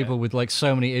so many people with like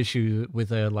so many issues with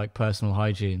their like personal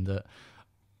hygiene that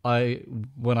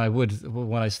when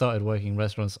I started working in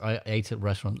restaurants, I ate at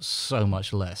restaurants so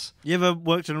much less. You ever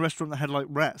worked in a restaurant that had like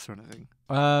rats or anything?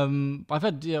 I've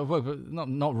had work, but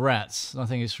not rats.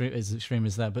 Nothing as extreme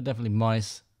as that, but definitely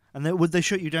mice. And would they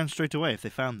shut you down straight away if they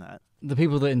found that? The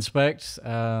people that inspect,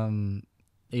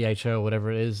 EHO or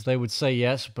whatever it is, they would say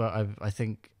yes, but I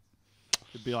think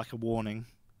it'd be like a warning.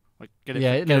 Like it'd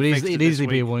easily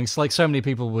be a warning. It's like so many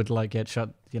people would like get shut,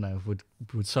 would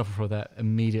suffer for that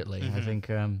immediately. Mm-hmm. I think,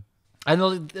 and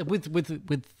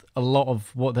with a lot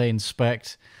of what they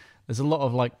inspect, there's a lot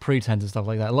of like pretense and stuff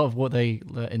like that. A lot of what they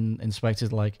inspect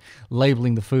is like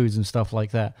labeling the foods and stuff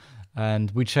like that.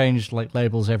 And we changed like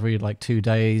labels every like 2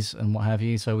 days and what have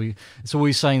you. So it's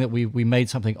always saying that we made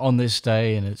something on this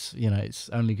day and it's it's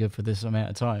only good for this amount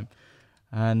of time.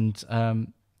 And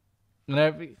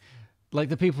like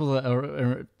the people that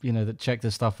are that check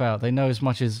this stuff out, they know as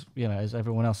much as as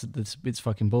everyone else that it's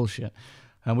fucking bullshit.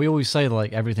 And we always say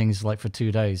like everything's like for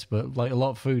 2 days, but like a lot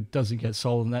of food doesn't get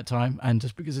sold in that time, and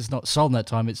just because it's not sold in that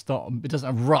time, it doesn't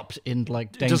erupt in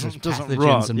like dangerous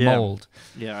pathogens and mold.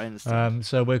 Yeah, I understand.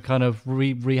 So we're kind of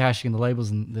rehashing the labels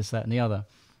and this, that, and the other.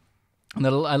 And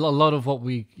a lot of what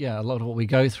we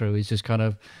go through is just kind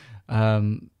of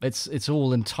it's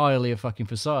all entirely a fucking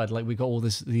facade. Like we got all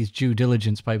these due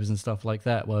diligence papers and stuff like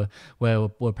that, where we're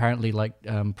apparently like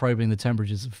probing the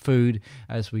temperatures of food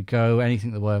as we go.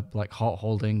 Anything that we're like hot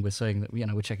holding, we're saying that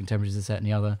we're checking temperatures, this, that, and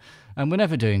the other. And we're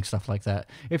never doing stuff like that.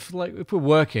 If we're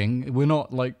working, we're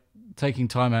not like taking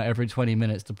time out every 20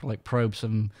 minutes to like probe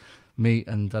some meat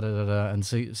and and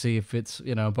see if it's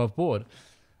above board.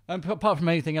 And apart from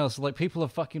anything else, like people are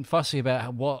fucking fussy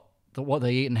about what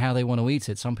they eat and how they want to eat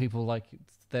it. Some people like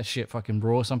their shit fucking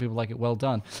raw. Some people like it well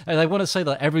done. And they want to say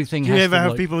that everything. Do you ever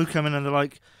have people who come in and they're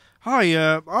like, "Hi,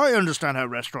 I understand how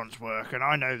restaurants work, and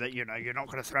I know that you're not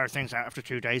going to throw things out after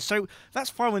 2 days, so that's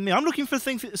fine with me. I'm looking for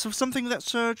something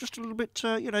that's just a little bit,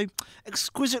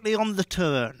 exquisitely on the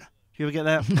turn." Do you ever get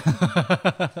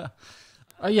that?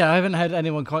 Yeah, I haven't had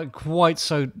anyone quite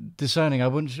so discerning.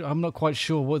 I'm not quite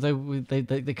sure what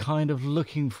they're kind of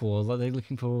looking for. Like they're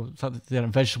looking for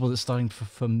something, vegetable that's starting to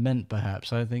ferment.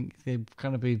 Perhaps I think they're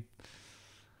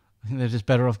just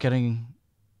better off getting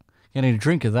a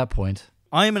drink at that point.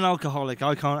 I am an alcoholic.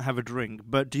 I can't have a drink.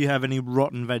 But do you have any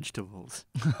rotten vegetables?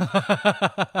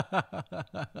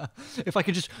 If I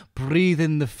could just breathe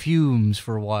in the fumes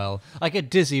for a while, I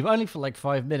get dizzy, only for like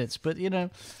 5 minutes. But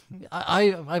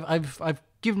I've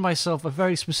given myself a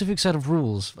very specific set of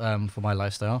rules for my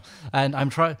lifestyle, and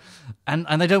I'm trying,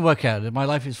 and they don't work out. My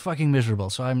life is fucking miserable,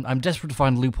 so I'm desperate to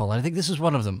find a loophole. I think this is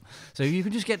one of them. So you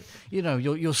can just get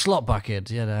your slot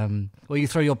bucket, or you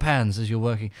throw your pans as you're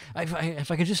working. If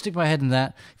I could just stick my head in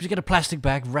that, if you just get a plastic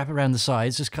bag, wrap it around the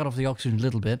sides, just cut off the oxygen a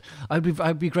little bit,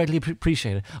 I'd be greatly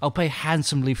appreciated. I'll pay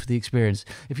handsomely for the experience.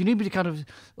 If you need me to kind of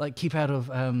like keep out of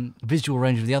visual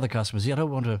range of the other customers, I don't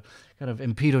want to kind of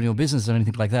impede on your business or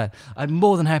anything like that, I'm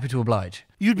more than happy to oblige.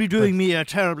 You'd be doing me a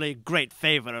terribly great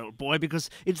favour, old boy, because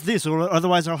it's this, or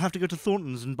otherwise I'll have to go to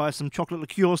Thornton's and buy some chocolate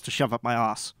liqueurs to shove up my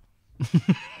arse.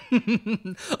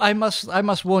 I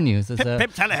must warn you that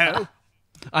pip tally-ho.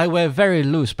 I wear very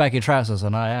loose baggy trousers,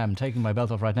 and I am taking my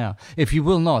belt off right now. If you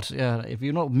not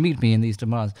meet me in these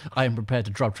demands, I am prepared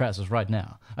to drop trousers right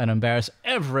now and embarrass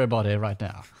everybody right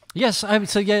now. Yes,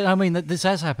 this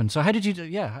has happened. So how did you do?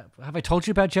 Yeah, have I told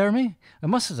you about Jeremy? I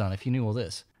must have done if you knew all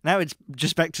this. Now it's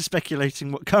just back to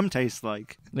speculating what cum tastes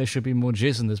like. There should be more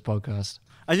jizz in this podcast.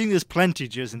 I think there's plenty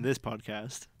jizz in this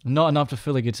podcast. Not enough to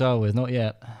fill a guitar with, not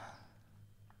yet.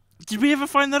 Did we ever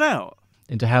find that out?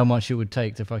 Into how much it would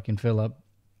take to fucking fill up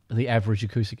the average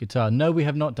acoustic guitar. No, we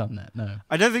have not done that, no.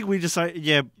 I don't think we decided,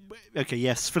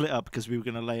 yes, fill it up because we were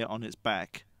going to lay it on its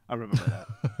back. I remember that.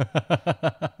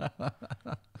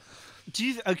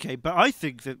 But I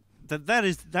think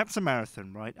that's a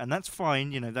marathon, right? And that's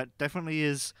fine. That definitely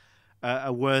is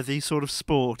a worthy sort of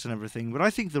sport and everything. But I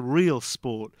think the real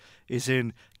sport is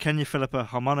in, can you fill up a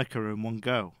harmonica in one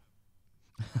go?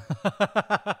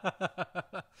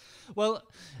 Well,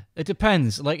 it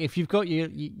depends. Like if you've got your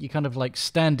kind of like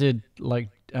standard like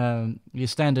your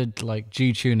standard like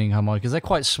G tuning harmonicas, they're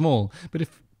quite small. But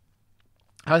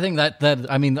I think that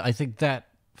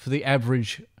for the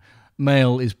average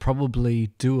male is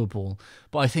probably doable.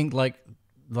 But I think like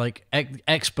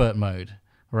expert mode,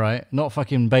 right? Not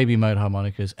fucking baby mode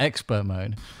harmonicas. Expert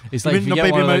mode. It's like if you not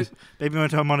get one of those... baby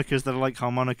mode harmonicas that are like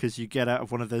harmonicas you get out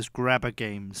of one of those grabber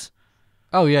games.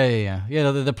 Oh yeah.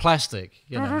 The plastic.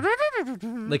 You know.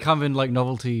 They come in like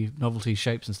novelty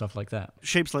shapes and stuff like that.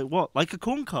 Shapes like what? Like a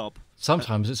corn cob.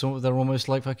 Sometimes they're almost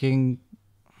like fucking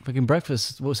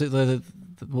breakfast. What's it?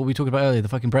 What we talked about earlier? The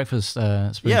fucking breakfast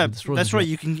spoons. Yeah, that's right.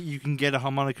 You can get a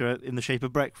harmonica in the shape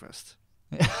of breakfast.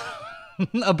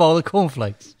 A bowl of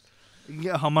cornflakes. You can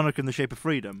get a harmonica in the shape of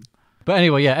freedom. But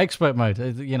anyway, yeah, expert mode.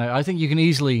 I think you can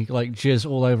easily like jizz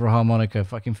all over a harmonica,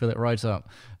 fucking fill it right up,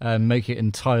 and make it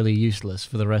entirely useless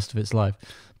for the rest of its life.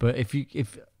 But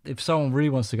if someone really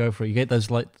wants to go for it, you get those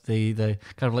like the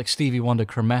kind of like Stevie Wonder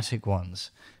chromatic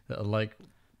ones that are like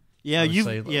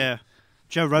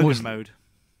Joe Rogan mode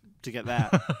to get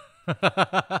that,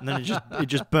 and then it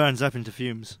just burns up into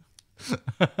fumes.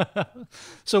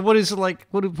 So what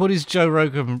is Joe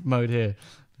Rogan mode here?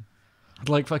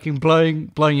 Like fucking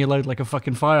blowing your load like a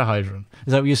fucking fire hydrant.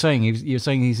 Is that what you're saying? You're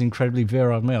saying he's incredibly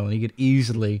virile male and he could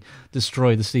easily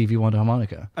destroy the Stevie Wonder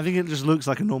harmonica. I think it just looks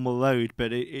like a normal load,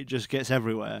 but it just gets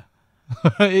everywhere.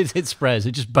 It spreads.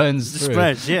 It just burns through.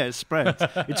 It spreads.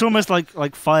 It's almost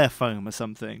like fire foam or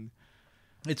something.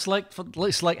 It's like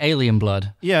alien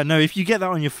blood. Yeah, no. If you get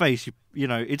that on your face,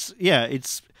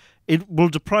 it will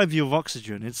deprive you of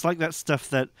oxygen. It's like that stuff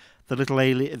that the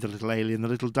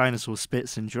little dinosaur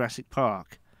spits in Jurassic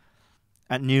Park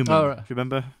at Newman. Oh, right. Do you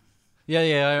remember?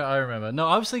 Yeah, I remember. No,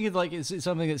 I was thinking like it's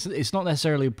something it's not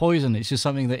necessarily a poison. It's just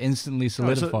something that instantly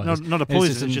solidifies. Not a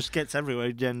poison. It just gets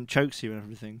everywhere and chokes you and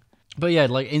everything. But yeah,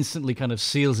 like instantly kind of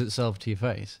seals itself to your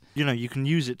face. You can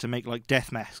use it to make like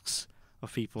death masks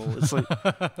of people. It's like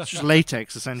it's just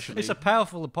latex essentially. It's a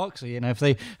powerful epoxy.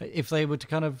 If they were to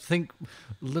kind of think a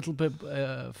little bit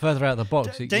further out of the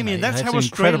box. Damien, that's how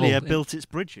Australia built its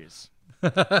bridges.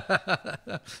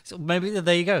 So maybe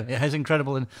there you go. It has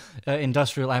incredible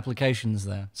industrial applications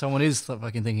there. Someone is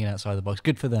fucking thinking outside the box.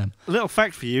 Good for them. A little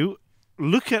fact for you.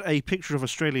 Look at a picture of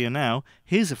Australia now.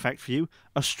 Here's a fact for you.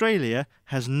 Australia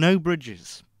has no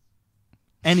bridges.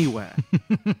 Anywhere.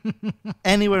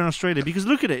 Anywhere in Australia. Because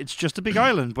look at it. It's just a big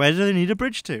island. Where do they need a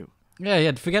bridge to?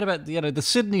 Yeah. Forget about the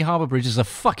Sydney Harbour Bridge is a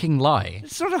fucking lie.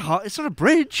 It's not a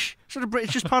bridge.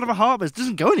 It's just part of a harbour. It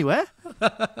doesn't go anywhere.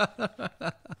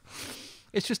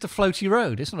 It's just a floaty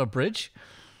road. It's not a bridge.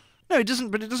 No, it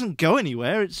doesn't. But it doesn't go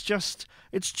anywhere. It's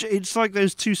like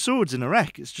those two swords in a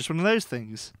wreck. It's just one of those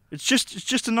things. It's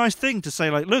just a nice thing to say.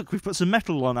 Like, look, we've put some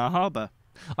metal on our harbour.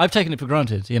 I've taken it for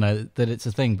granted, that it's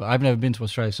a thing, but I've never been to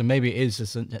Australia, so maybe it is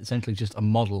essentially just a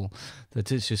model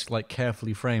that is just like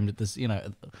carefully framed at this,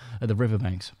 at the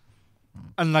riverbanks.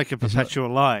 And like a perpetual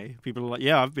lie, people are like,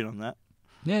 "Yeah, I've been on that."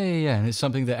 Yeah, and it's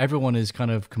something that everyone is kind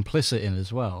of complicit in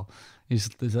as well. Is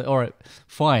like, all right,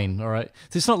 fine, all right.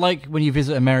 So it's not like when you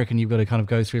visit America and you've got to kind of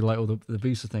go through like all the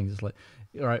visa things. It's like,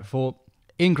 all right, for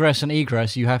ingress and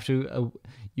egress, you have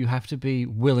to be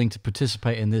willing to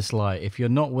participate in this lie. If you're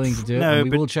not willing to do it,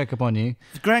 we will check up on you.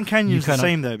 The Grand Canyon's the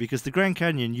same, though, because the Grand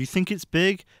Canyon, you think it's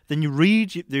big, then you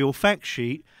read your fact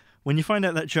sheet. When you find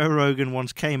out that Joe Rogan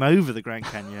once came over the Grand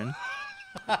Canyon...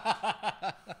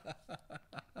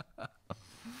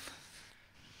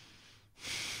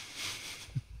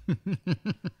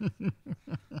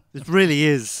 This really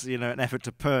is, an effort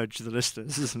to purge the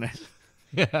listeners, isn't it?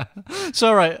 Yeah.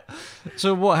 So right.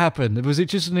 So what happened? Was it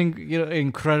just an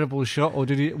incredible shot, or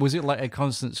was it like a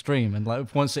constant stream? And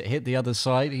like once it hit the other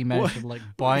side, he managed to like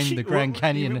bind the Grand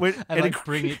Canyon and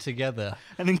bring it together.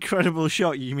 An incredible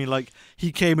shot? You mean like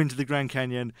he came into the Grand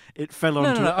Canyon, it fell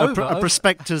onto a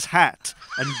prospector's hat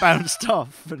and bounced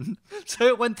off, and so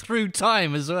it went through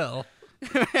time as well.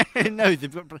 No,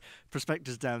 they've got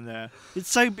prospectors down there. It's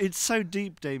so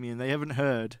deep, Damien. They haven't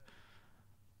heard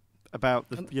about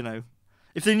the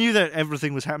If they knew that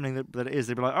everything was happening that it is,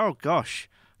 they'd be like, "Oh gosh,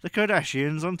 the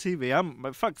Kardashians on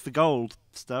TV. Fuck the gold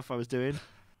stuff I was doing."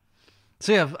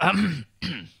 So yeah,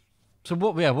 so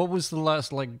what? Yeah, what was the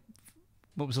last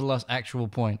actual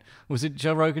point? Was it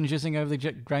Joe Rogan jizzing over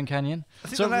the Grand Canyon? I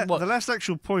think the last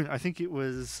actual point, I think it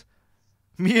was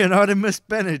me and Artemis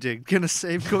Benedict gonna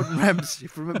save Gordon Ramsay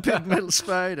from a big metal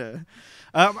spider.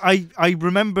 I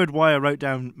remembered why I wrote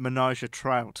down Menage a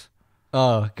Trout.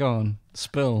 Oh, go on,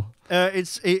 spill.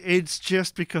 It's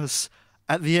just because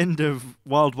at the end of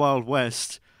Wild Wild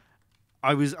West,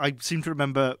 I seem to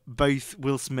remember both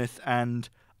Will Smith and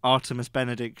Artemis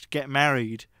Benedict get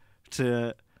married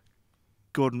to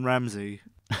Gordon Ramsay.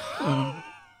 I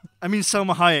mean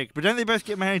Selma Hayek, but don't they both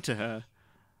get married to her?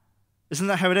 Isn't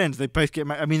that how it ends? They both get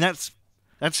married. I mean that's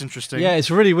That's interesting. Yeah,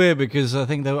 it's really weird because I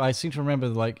think I seem to remember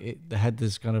they had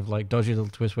this kind of like dodgy little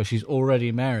twist where she's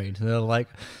already married. They're like,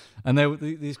 and they were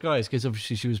these guys because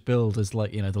obviously she was billed as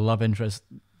like the love interest.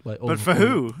 Like but for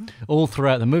who? All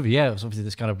throughout the movie, yeah, it was obviously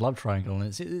this kind of love triangle, and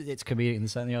it's comedic and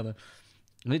this, that, and the other.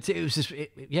 And it was just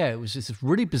this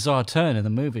really bizarre turn in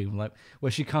the movie, like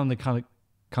where she kind of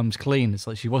comes clean. It's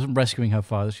like she wasn't rescuing her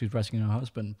father; she was rescuing her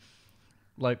husband.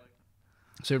 Like,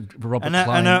 so Robert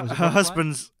Klein, and her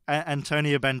husband's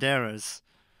Antonio Banderas,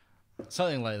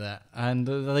 something like that. And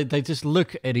they just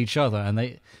look at each other and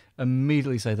they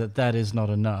immediately say that is not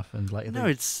enough. And like, no,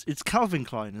 it's Calvin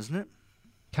Klein, isn't it?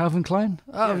 Calvin Klein?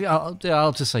 Oh, yeah.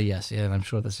 I'll just say yes. Yeah, and I'm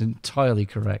sure that's entirely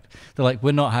correct. They're like,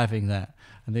 we're not having that.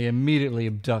 And they immediately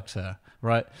abduct her,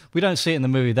 right? We don't see it in the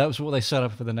movie. That was what they set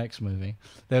up for the next movie.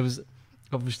 There was,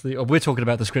 obviously, we're talking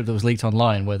about the script that was leaked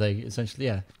online where they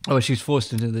essentially, she's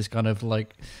forced into this kind of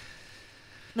like...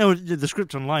 No, the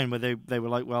script online where they were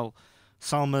like, well,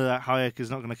 Salma Hayek is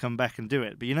not going to come back and do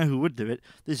it. But you know who would do it?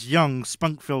 This young,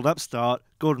 spunk-filled upstart,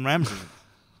 Gordon Ramsay.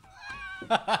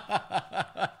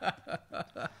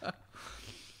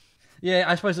 Yeah,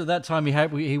 I suppose at that time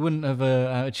he wouldn't have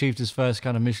achieved his first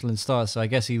kind of Michelin star, so I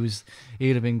guess he'd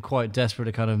have been quite desperate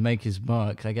to kind of make his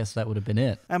mark. I guess that would have been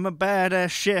it. I'm a badass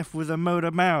chef with a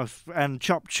motor mouth and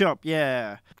chop chop,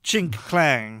 yeah, chink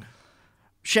clang,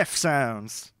 chef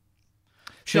sounds,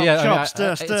 chop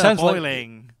chop, stir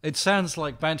boiling. It sounds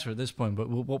like banter at this point, but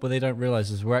what they don't realize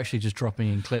is we're actually just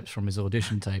dropping in clips from his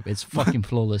audition tape. It's fucking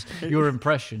flawless. Your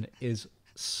impression is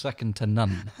second to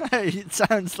none. It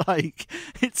sounds like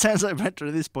banter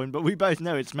at this point, but we both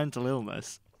know it's mental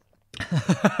illness.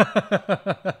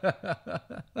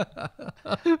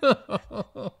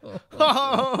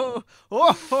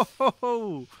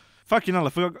 Fucking hell! I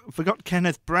forgot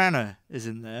Kenneth Branagh is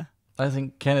in there. I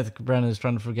think Kenneth Branagh is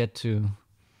trying to forget to.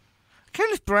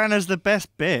 Kenneth Branagh's the best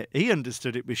bit. He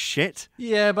understood it was shit.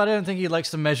 Yeah, but I don't think he likes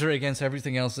to measure it against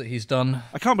everything else that he's done.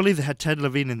 I can't believe they had Ted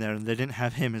Levine in there and they didn't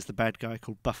have him as the bad guy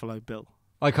called Buffalo Bill.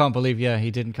 I can't believe,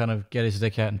 he didn't kind of get his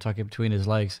dick out and tuck it between his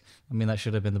legs. I mean, that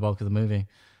should have been the bulk of the movie.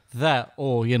 That,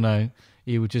 or,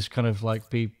 he would just kind of like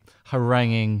be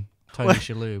haranguing Tony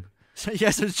Shalhoub. So,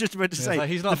 yes, I was just about to say. Like,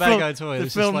 he's not a bad guy at all.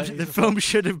 The film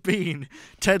should have been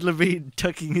Ted Levine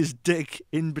tucking his dick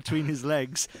in between his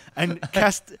legs and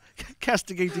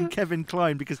castigating Kevin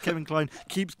Kline because Kevin Kline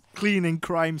keeps cleaning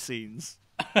crime scenes.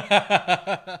 There's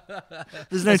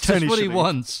no That's Tony just what Shalhoub. He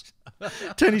wants.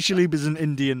 Tony Shalhoub is an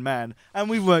Indian man, and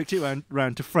we've worked it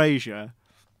round to Frasier.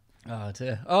 Oh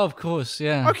dear. Oh, of course,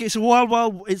 yeah. Okay, so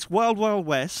it's Wild Wild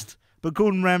West, but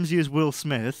Gordon Ramsay is Will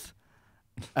Smith.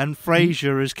 And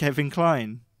Frasier is Kevin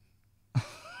Kline.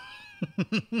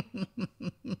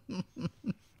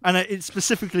 And it's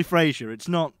specifically Frasier. It's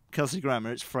not Kelsey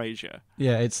Grammer, it's Frasier.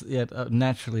 Yeah, it's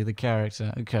naturally the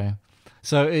character. Okay.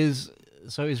 So is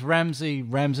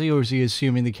Ramsay, or is he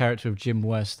assuming the character of Jim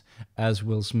West as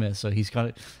Will Smith? So he's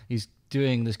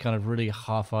doing this kind of really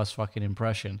half-assed fucking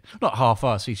impression. Not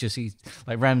half-assed, he's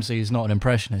like Ramsay is not an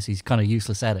impressionist. He's kind of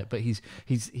useless at it, but he's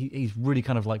really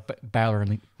kind of like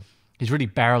barreling. He's really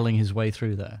barreling his way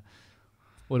through there.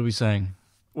 What are we saying?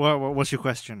 Well, what's your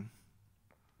question?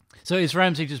 So is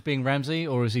Ramsay just being Ramsay,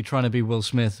 or is he trying to be Will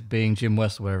Smith being Jim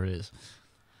West, wherever it is?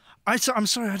 I'm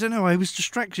sorry, I don't know. I was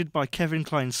distracted by Kevin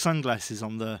Kline's sunglasses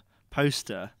on the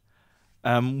poster,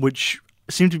 which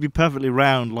seemed to be perfectly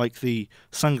round, like the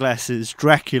sunglasses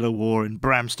Dracula wore in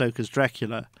Bram Stoker's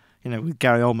Dracula, with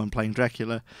Gary Oldman playing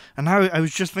Dracula. And now I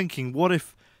was just thinking, what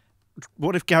if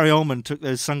Gary Oldman took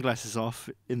those sunglasses off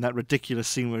in that ridiculous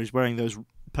scene where he's wearing those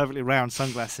perfectly round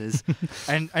sunglasses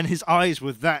and his eyes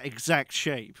were that exact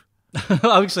shape?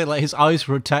 I would say like his eyes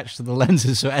were attached to the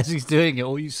lenses, so as he's doing it,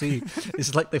 all you see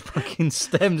is like the fucking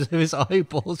stems of his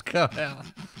eyeballs come out.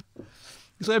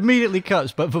 So it immediately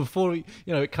cuts, but before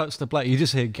it cuts to black, you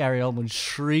just hear Gary Oldman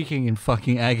shrieking in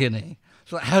fucking agony.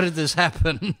 It's like, how did this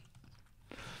happen?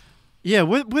 Yeah,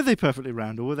 were they perfectly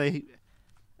round or were they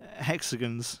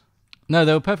hexagons? No,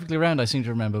 they were perfectly round, I seem to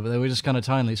remember, but they were just kind of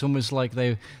tiny. It's almost like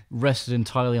they rested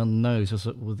entirely on the nose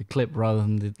with the clip rather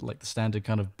than the standard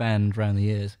kind of band around the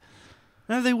ears.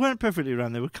 No, they weren't perfectly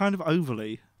round. They were kind of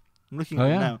ovally. I'm looking at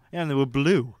them now. Yeah, and they were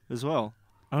blue as well.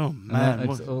 Oh, man.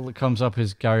 All that comes up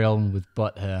is Gary Oldman with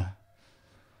butt hair.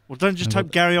 Well, don't just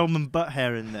type Gary Oldman butt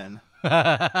hair in then.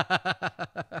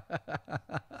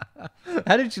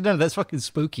 How did you know? That's fucking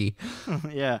spooky.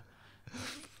 Yeah.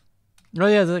 Oh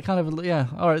yeah, they're kind of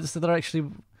all right. So they're actually,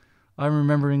 I'm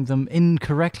remembering them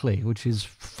incorrectly, which is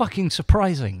fucking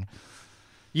surprising.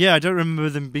 Yeah, I don't remember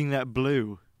them being that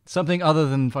blue. Something other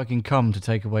than fucking cum to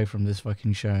take away from this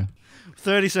fucking show.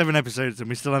 37 episodes and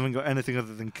we still haven't got anything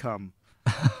other than cum.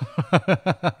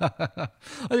 I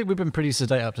think we've been pretty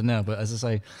sedate up to now, but as I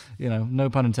say, no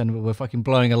pun intended, but we're fucking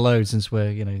blowing a load since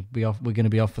we're going to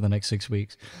be off for the next 6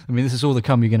 weeks. I mean, this is all the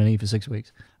cum you're going to need for 6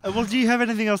 weeks. Well, do you have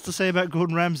anything else to say about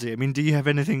Gordon Ramsay? I mean, do you have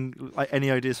anything, like any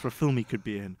ideas for a film he could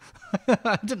be in?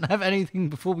 I didn't have anything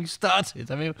before we started.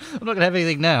 I mean, I'm not going to have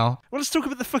anything now. Well, let's talk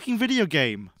about the fucking video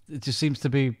game. It just seems to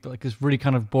be like this really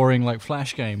kind of boring, like,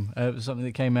 Flash game. It was something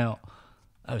that came out,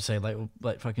 I would say, like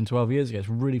fucking 12 years ago. It's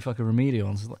really fucking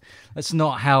remedial. It's like, that's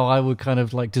not how I would kind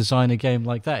of like design a game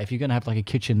like that. If you're going to have like a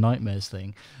Kitchen Nightmares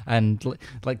thing, and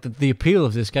like the appeal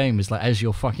of this game is like as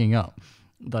you're fucking up,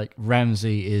 like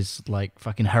Ramsay is like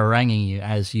fucking haranguing you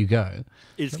as you go.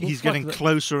 He's getting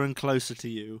closer and closer to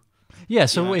you. Yeah,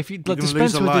 so if you like,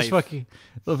 dispense with this fucking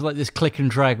like this click and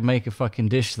drag make a fucking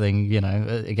dish thing,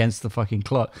 against the fucking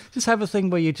clock, just have a thing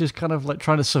where you're just kind of like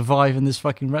trying to survive in this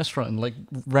fucking restaurant, and like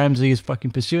Ramsay is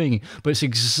fucking pursuing you, but it's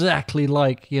exactly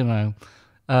like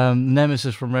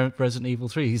Nemesis from Resident Evil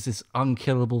 3. He's this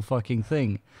unkillable fucking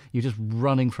thing. You're just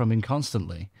running from him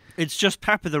constantly. It's just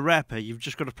Papa the Rapper. You've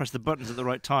just got to press the buttons at the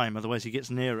right time, otherwise he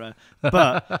gets nearer.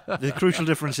 But the crucial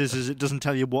difference is it doesn't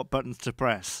tell you what buttons to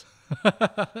press.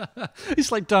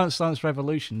 It's like Dance Dance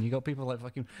Revolution. You got people like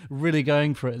fucking really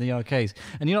going for it in the arcades,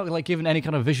 and you're not like given any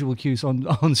kind of visual cues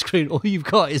on screen. All you've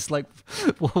got is like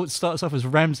what starts off as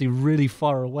Ramsay really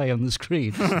far away on the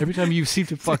screen. Every time you seem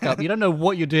to fuck up, you don't know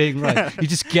what you're doing right. He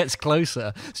just gets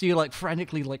closer, so you're like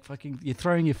frantically like fucking, you're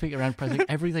throwing your feet around, pressing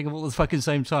everything all at the fucking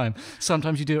same time.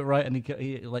 Sometimes you do it right, and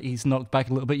he's knocked back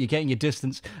a little bit. You're getting your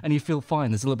distance, and you feel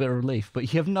fine. There's a little bit of relief,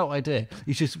 but you have no idea.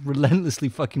 He's just relentlessly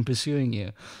fucking pursuing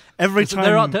you. Every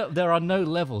time there are no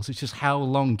levels. It's just how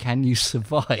long can you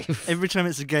survive. Every time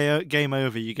it's a game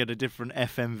over, you get a different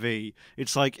FMV.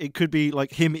 It's like it could be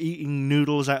like him eating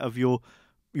noodles out of your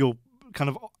kind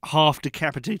of half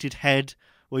decapitated head,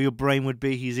 where your brain would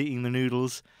be. He's eating the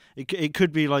noodles. It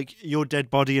could be like your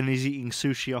dead body and he's eating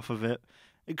sushi off of it.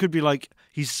 It could be like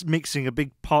he's mixing a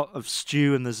big pot of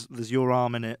stew and there's your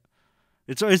arm in it.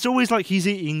 It's always like he's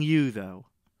eating you though.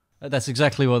 That's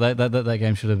exactly what that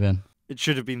game should have been. It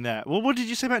should have been that. Well, what did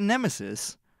you say about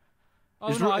Nemesis? Oh,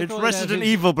 it's Resident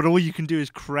Evil, but all you can do is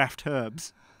craft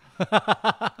herbs.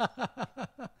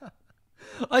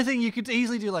 I think you could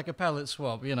easily do like a palette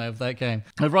swap, of that game.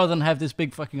 Rather than have this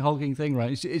big fucking hulking thing,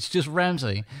 right? It's just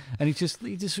Ramsay, and he's just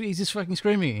fucking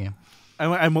screaming at you.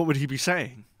 And what would he be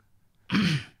saying?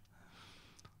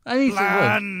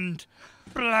 Bland.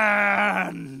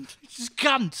 Just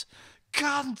cunt.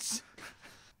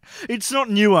 It's not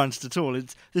nuanced at all.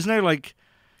 There's no like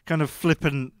kind of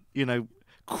flippant,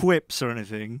 quips or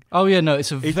anything. Oh yeah, no,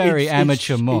 it's a very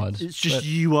amateur mod. It's just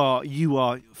you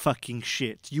are fucking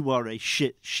shit. You are a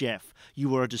shit chef.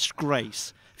 You are a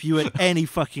disgrace. If you had any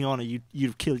fucking honor, you'd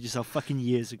have killed yourself fucking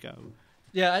years ago.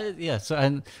 Yeah. So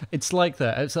and it's like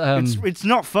that. It's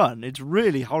not fun. It's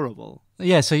really horrible.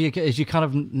 Yeah. So as you're kind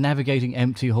of navigating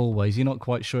empty hallways, you're not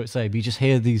quite sure it's there. But you just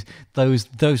hear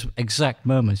those exact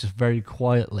moments just very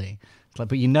quietly. It's like,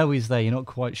 but he's there. You're not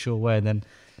quite sure where. And then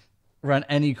around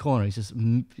any corner, he's just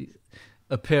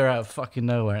appear out of fucking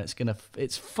nowhere. And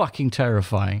it's fucking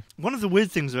terrifying. One of the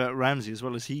weird things about Ramsay as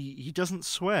well is he doesn't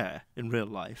swear in real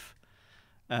life,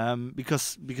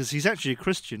 because he's actually a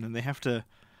Christian and they have to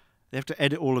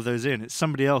edit all of those in. It's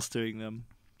somebody else doing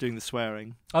the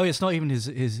swearing. Oh, it's not even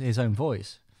his own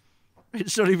voice.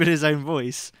 It's not even his own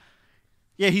voice.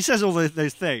 Yeah, he says all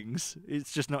those things.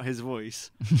 It's just not his voice.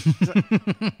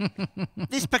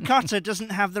 This piccata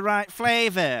doesn't have the right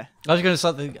flavour. I was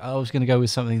going to go with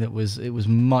something that was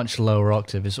much lower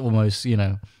octave. It's almost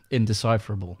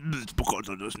indecipherable. This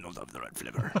piccata does not have the right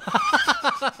flavour.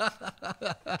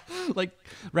 Like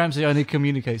Ramsay only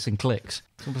communicates in clicks.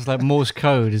 It's almost like Morse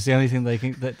code is the only thing they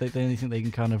can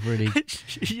kind of really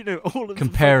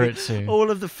compare it to.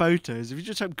 All of the photos. If you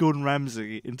just type Gordon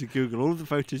Ramsay into Google, all of the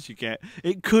photos you get,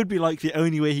 it could be like the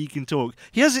only way he can talk.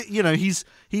 He has it.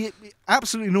 He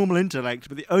absolutely normal intellect,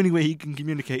 but the only way he can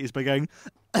communicate is by going.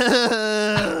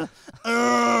 And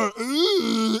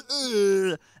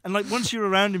like once you're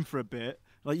around him for a bit,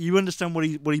 like you understand what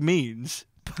he means.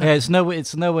 Yeah, it's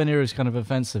nowhere near as kind of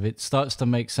offensive. It starts to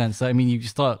make sense. I mean, you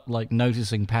start like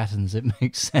noticing patterns. It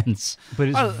makes sense, but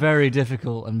it's very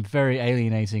difficult and very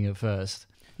alienating at first.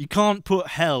 You can't put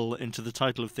hell into the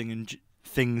title of things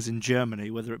in Germany,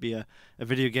 whether it be a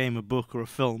video game, a book, or a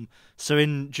film. So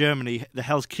in Germany, the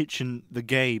Hell's Kitchen, the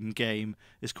game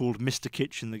is called Mr.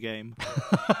 Kitchen, the game.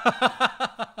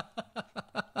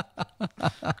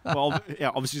 Well,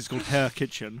 yeah, obviously it's called Herr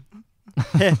Kitchen.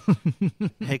 Herr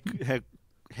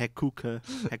Kuke,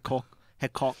 Herr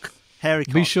Koch, Hairy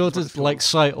Be cock sure is what it's to like called.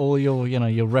 cite all your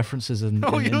your references in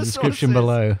All the your description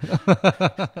sources.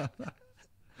 below.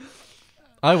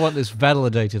 I want this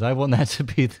validated. I want that to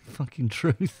be the fucking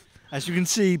truth. As you can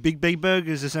see, Big Bay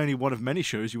Burgers is only one of many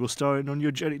shows you will star in on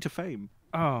your journey to fame.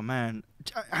 Oh, man.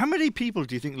 How many people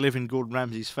do you think live in Gordon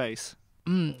Ramsay's face?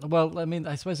 Well, I mean,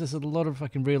 I suppose there's a lot of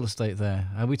fucking real estate there.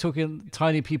 Are we talking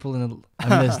tiny people? I mean,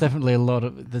 there's definitely a lot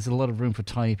of room for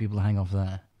tiny people to hang off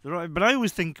there. But I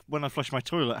always think when I flush my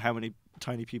toilet how many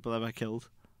tiny people have I killed.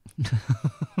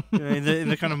 In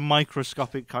the kind of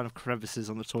microscopic kind of crevices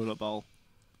on the toilet bowl.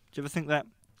 Do you ever think that?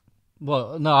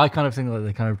 Well, no, I kind of think that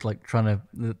they're kind of like trying to.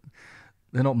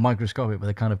 They're not microscopic, but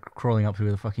they're kind of crawling up through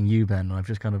the fucking U-bend, and I've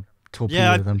just kind of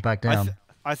torpedoed them back down.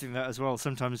 I think that as well.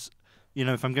 Sometimes,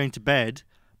 if I'm going to bed,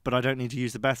 but I don't need to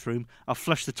use the bathroom, I'll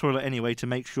flush the toilet anyway to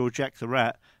make sure Jack the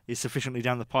Rat is sufficiently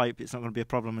down the pipe. It's not going to be a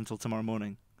problem until tomorrow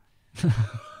morning.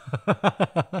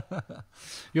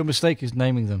 Your mistake is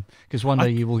naming them, because one day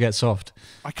you will get soft.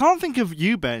 I can't think of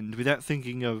U-bend without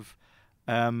thinking of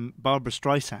Barbra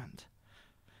Streisand.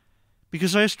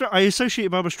 Because I associate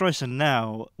Barbra Streisand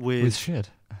now with shit.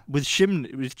 with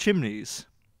chimneys,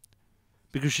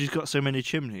 because she's got so many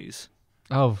chimneys.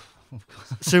 Oh, of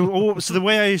course. So the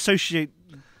way I associate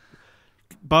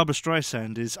Barbra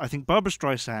Streisand is, I think Barbra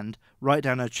Streisand right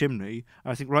down her chimney,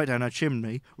 and I think right down her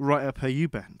chimney, right up her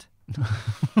U-bend.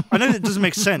 I know that doesn't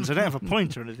make sense. I don't have a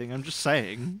point or anything. I'm just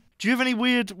saying. Do you have any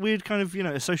weird kind of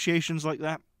associations like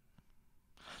that?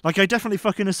 Like, I definitely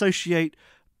fucking associate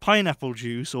pineapple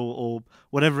juice or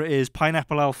whatever it is,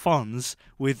 pineapple Alphonse,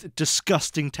 with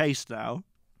disgusting taste now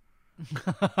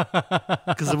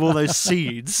because of all those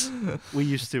seeds we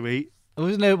used to eat.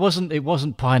 It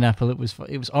wasn't pineapple. It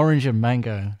was orange and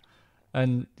mango,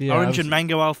 and orange and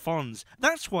mango Alphonse.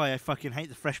 That's why I fucking hate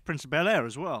the Fresh Prince of Bel-Air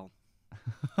as well.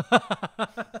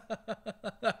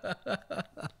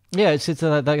 Yeah, it's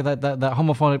that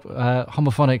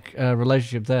homophonic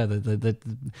relationship there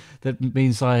that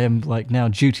means I am like now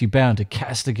duty bound to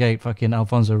castigate fucking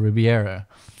Alfonso Ribeiro.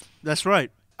 That's right.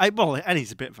 And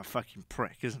he's a bit of a fucking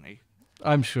prick, isn't he?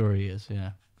 I'm sure he is.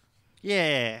 Yeah.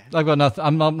 Yeah. I've got nothing.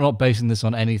 I'm not basing this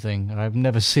on anything. I've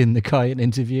never seen the guy in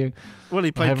interview. Well,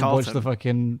 he played I haven't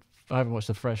Carlton. I haven't watched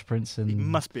the Fresh Prince in He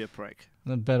must be a prick.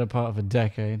 the better part of a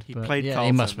decade. He played yeah,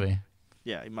 Carlton. he must be.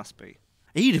 Yeah, he must be.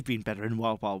 He'd have been better in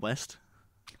Wild Wild West.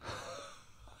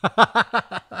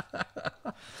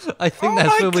 I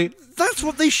think that's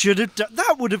what they should have done.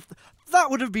 That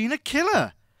would have been a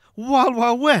killer. Wild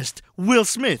Wild West. Will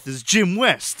Smith as Jim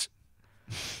West.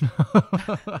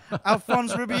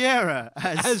 Alphonse Ribeiro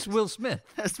as Will Smith.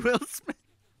 As Will Smith.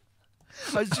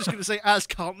 I was just going to say as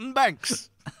Carlton Banks.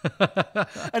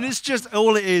 And it's just,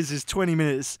 all it is 20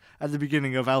 minutes at the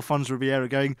beginning of Alphonse Ribeiro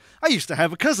going, I used to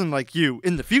have a cousin like you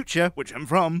in the future, which I'm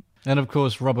from. And of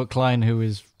course, Robert Klein, who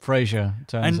is Frasier,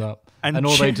 turns up. And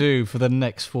all they do for the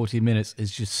next 40 minutes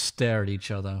is just stare at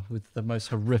each other with the most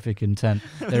horrific intent.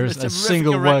 There is a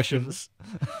single word of...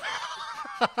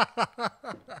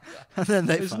 And then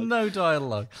there's no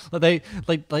dialogue. Like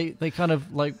they kind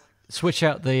of like switch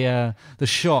out the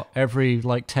shot every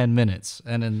like 10 minutes,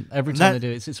 and then every time they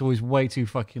do it, it's always way too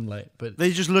fucking late. But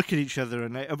they just look at each other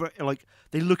and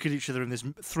they look at each other in this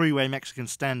three-way Mexican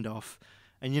standoff.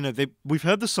 And we've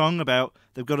heard the song about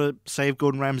they've got to save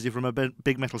Gordon Ramsay from a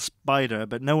big metal spider,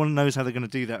 but no one knows how they're going to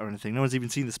do that or anything. No one's even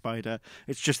seen the spider.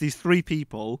 It's just these three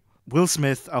people: Will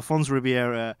Smith, Alphonse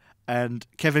Ribeiro, and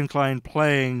Kevin Kline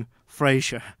playing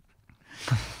Frasier,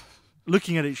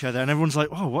 looking at each other, and everyone's like,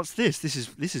 "Oh, what's this? This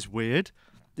is weird.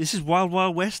 This is Wild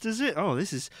Wild West, is it? Oh,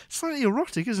 this is slightly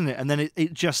erotic, isn't it?" And then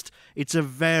it's a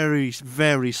very,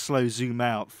 very slow zoom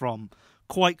out from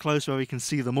quite close where we can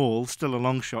see them all, still a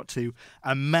long shot, to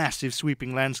a massive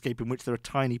sweeping landscape in which they're a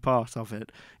tiny part of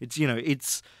it.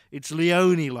 It's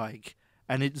Leone-like,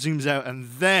 and it zooms out, and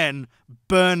then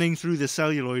burning through the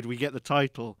celluloid, we get the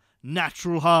title.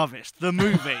 Natural Harvest, the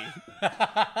movie.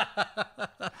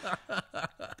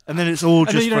 And then it's all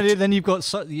just... then you've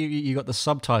got you got the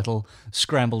subtitle,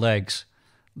 Scrambled Eggs.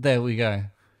 There we go.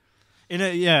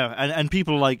 And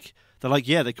people they're like,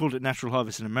 yeah, they called it Natural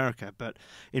Harvest in America, but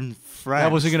in France...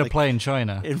 That wasn't going to play in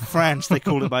China. In France, they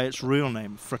called it by its real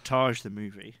name, Frottage the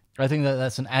movie. I think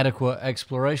that's an adequate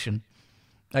exploration.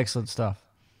 Excellent stuff.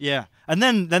 Yeah, and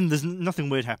then there's nothing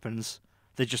weird happens.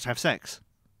 They just have sex.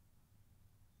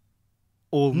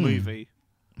 All movie.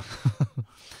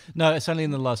 No, it's only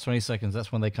in the last 20 seconds.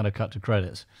 That's when they kind of cut to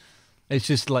credits. It's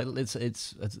just like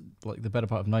it's like the better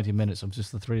part of 90 minutes of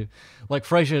just the three. Like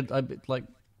Frasier, like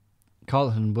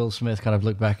Carlton and Will Smith kind of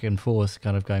look back and forth,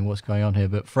 kind of going, "What's going on here?"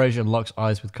 But Frasier locks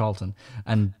eyes with Carlton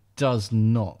and does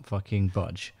not fucking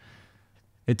budge.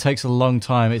 It takes a long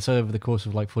time. It's over the course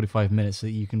of like 45 minutes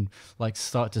that you can like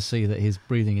start to see that his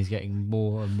breathing is getting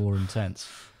more and more intense.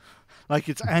 Like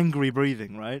it's angry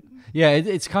breathing, right? Yeah,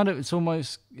 it's kind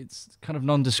of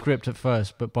nondescript at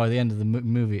first, but by the end of the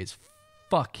movie, it's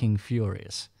fucking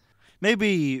furious.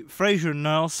 Maybe Frasier and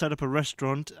Niles set up a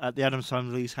restaurant at the Addams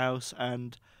family's house,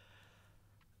 and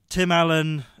Tim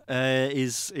Allen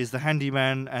is the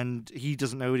handyman, and he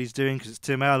doesn't know what he's doing because it's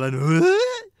Tim Allen.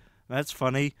 That's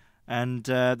funny. And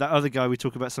that other guy we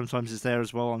talk about sometimes is there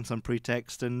as well on some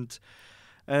pretext, and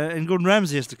Gordon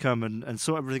Ramsay has to come and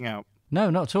sort everything out. No,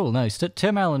 not at all. No,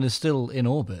 Tim Allen is still in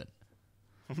orbit.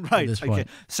 Right, okay.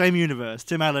 Same universe.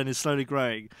 Tim Allen is slowly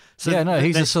growing. So yeah, no,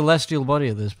 he's a celestial body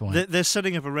at this point. They're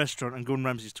setting up a restaurant, and Gordon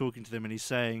Ramsay's talking to them, and he's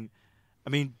saying, I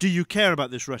mean, do you care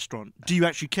about this restaurant? Do you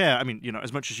actually care? I mean, you know,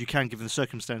 as much as you can given the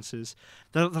circumstances.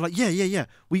 They're like, yeah.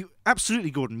 We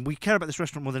absolutely, Gordon, we care about this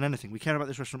restaurant more than anything. We care about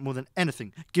this restaurant more than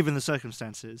anything, given the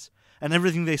circumstances. And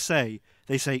everything they say,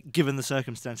 given the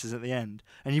circumstances at the end.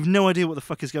 And you've no idea what the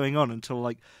fuck is going on until,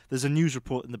 like, there's a news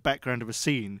report in the background of a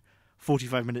scene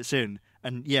 45 minutes in.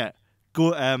 And, yeah,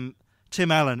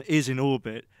 Tim Allen is in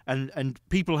orbit. And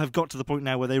people have got to the point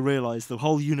now where they realise the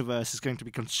whole universe is going to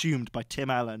be consumed by Tim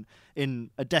Allen in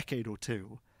a decade or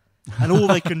two. And all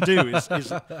they can do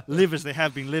is live as they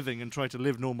have been living and try to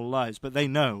live normal lives. But they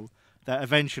know that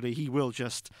eventually he will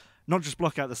not just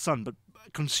block out the sun, but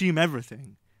consume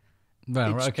everything.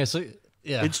 Well, right, okay, so,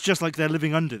 yeah. It's just like they're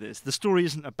living under this. The story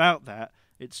isn't about that.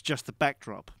 It's just the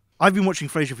backdrop. I've been watching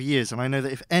Frasier for years, and I know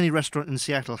that if any restaurant in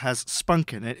Seattle has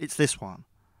spunk in it, it's this one.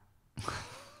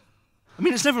 I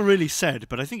mean, it's never really said,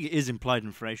 but I think it is implied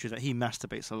in Frasier that he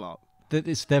masturbates a lot.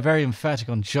 They're very emphatic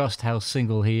on just how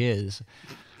single he is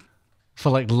for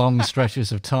like long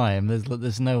stretches of time.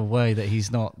 There's no way that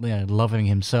he's not, you know, loving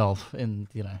himself in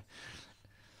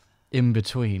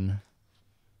between,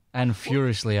 and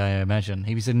furiously. I imagine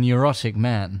he was a neurotic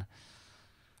man.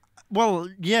 Well,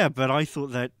 yeah, but I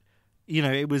thought that, you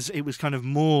know, it was kind of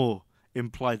more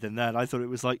implied than that. I thought it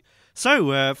was like, so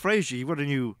Frasier, you've got a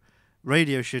new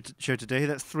radio show today.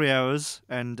 That's 3 hours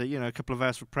and a couple of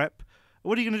hours for prep.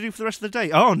 What are you going to do for the rest of the day?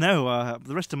 Oh no,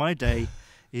 the rest of my day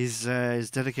is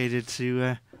dedicated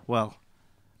to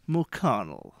more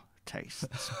carnal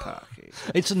tastes. Parky.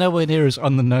 It's nowhere near as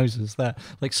on the nose as that.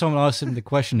 Like someone asked him the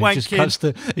question,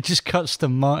 it just cuts to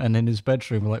Martin in his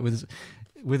bedroom, like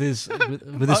with his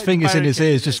fingers in his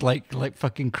ears, just like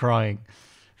fucking crying.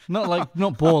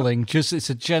 Not bawling, just it's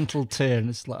a gentle tear, and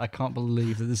it's like, I can't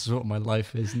believe that this is what my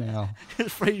life is now.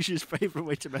 Frasier's favourite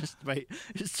way to masturbate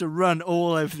is to run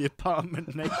all over the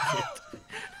apartment naked.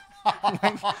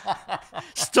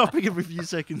 Stopping every few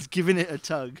seconds, giving it a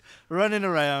tug, running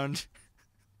around.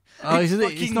 Oh,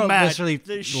 he's not mad. necessarily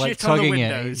There's like shit tugging on the it.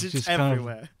 windows. He's it's just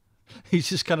everywhere. He's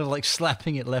just kind of like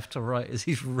slapping it left to right as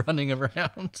he's running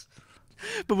around.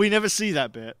 But we never see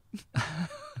that bit.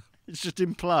 It's just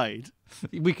implied.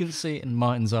 We can see it in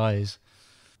Martin's eyes.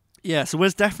 Yeah, so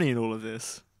where's Daphne in all of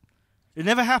this? It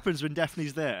never happens when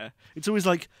Daphne's there. It's always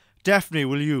like, Daphne,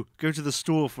 will you go to the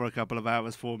store for a couple of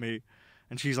hours for me?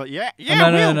 And she's like, yeah,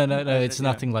 no. It's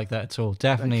nothing like that at all.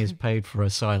 Daphne is paid for her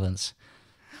silence.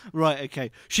 Right,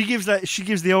 okay. She gives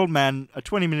the old man a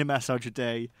 20-minute massage a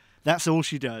day. That's all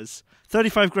she does.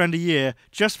 $35,000 a year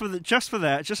just for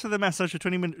the massage for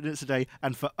 20 minutes a day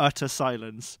and for utter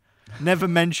silence. Never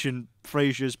mention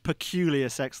Frasier's peculiar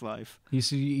sex life.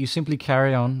 You simply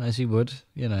carry on as you would,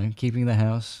 keeping the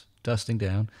house, dusting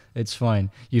down. It's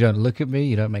fine. You don't look at me.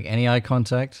 You don't make any eye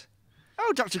contact.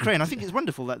 Oh, Dr. Crane, I think it's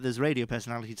wonderful that there's radio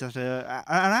personalities that are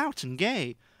out and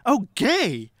gay. Oh,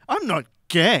 gay? I'm not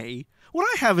gay. What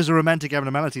I have is a romantic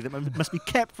abnormality that must be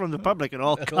kept from the public at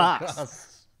all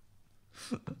costs.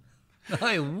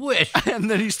 I wish. And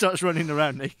then he starts running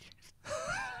around naked.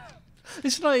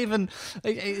 It's not even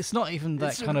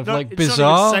that kind of like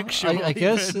bizarre. I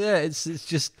guess. Even. Yeah, it's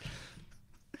just.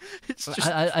 It's just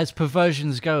as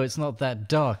perversions go, it's not that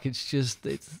dark. It's just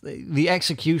the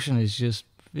execution is just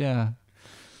in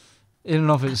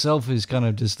and of itself is kind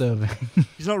of disturbing.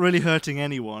 He's not really hurting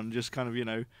anyone, just kind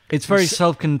of It's very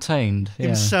self-contained.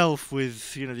 Himself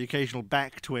with the occasional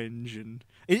back twinge, and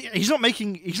he's not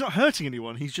hurting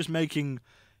anyone. He's just making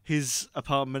his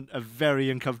apartment a very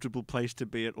uncomfortable place to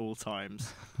be at all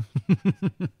times.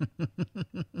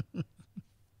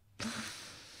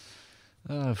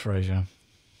 Oh, Frasier.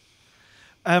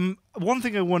 One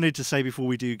thing I wanted to say before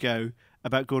we do go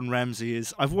about Gordon Ramsay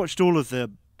is I've watched all of the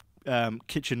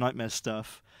Kitchen Nightmare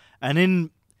stuff, and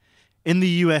in the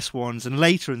US ones and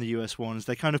later in the US ones,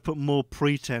 they kind of put more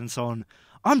pretense on,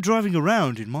 I'm driving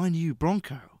around in my new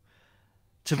Bronco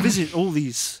to visit all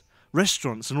these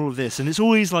restaurants and all of this, and it's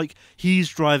always like he's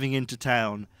driving into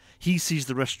town, he sees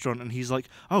the restaurant, and he's like,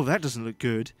 "Oh, that doesn't look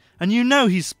good," and he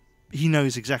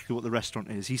knows exactly what the restaurant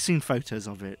is. He's seen photos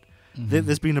of it.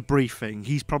 There's been a briefing.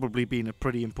 He's probably been a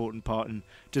pretty important part in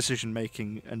decision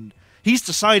making, and he's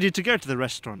decided to go to the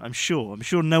restaurant. I'm sure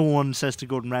no one says to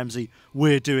Gordon Ramsay,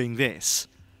 "We're doing this."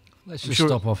 Let's just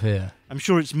stop off here. I'm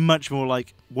sure it's much more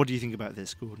like, "What do you think about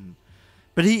this, Gordon?"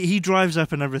 But he drives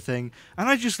up and everything, and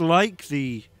I just like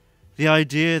the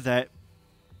idea that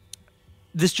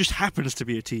this just happens to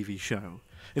be a TV show.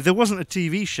 If there wasn't a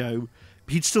TV show,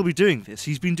 he'd still be doing this.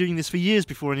 He's been doing this for years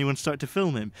before anyone started to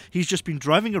film him. He's just been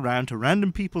driving around to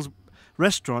random people's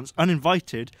restaurants,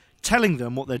 uninvited, telling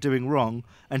them what they're doing wrong,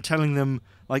 and telling them,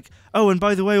 like, "Oh, and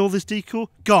by the way, all this decor,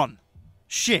 gone.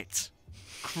 Shit.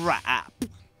 Crap."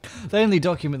 They only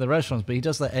document the restaurants, but he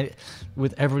does that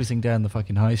with everything down the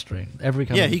fucking high street.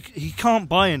 He can't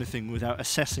buy anything without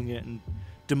assessing it and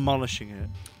demolishing it.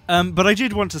 But I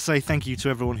did want to say thank you to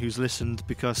everyone who's listened,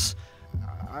 because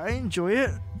I enjoy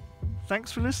it.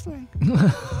 Thanks for listening.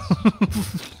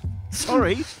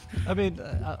 Sorry.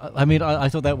 I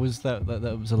thought that was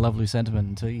a lovely sentiment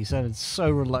until you sounded so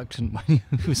reluctant when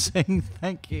you were saying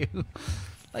thank you.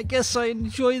 I guess I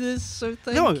enjoy this, so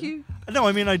thank you. No,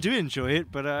 I mean, I do enjoy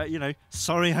it, but,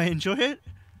 sorry I enjoy it.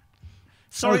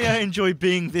 Sorry I enjoy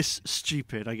being this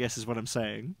stupid, I guess is what I'm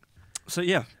saying. So,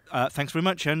 yeah, thanks very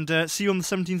much, and see you on the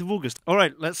 17th of August. All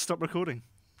right, let's stop recording.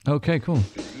 Okay, cool.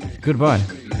 Goodbye.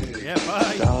 Yeah,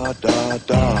 bye. Da, da,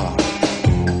 da.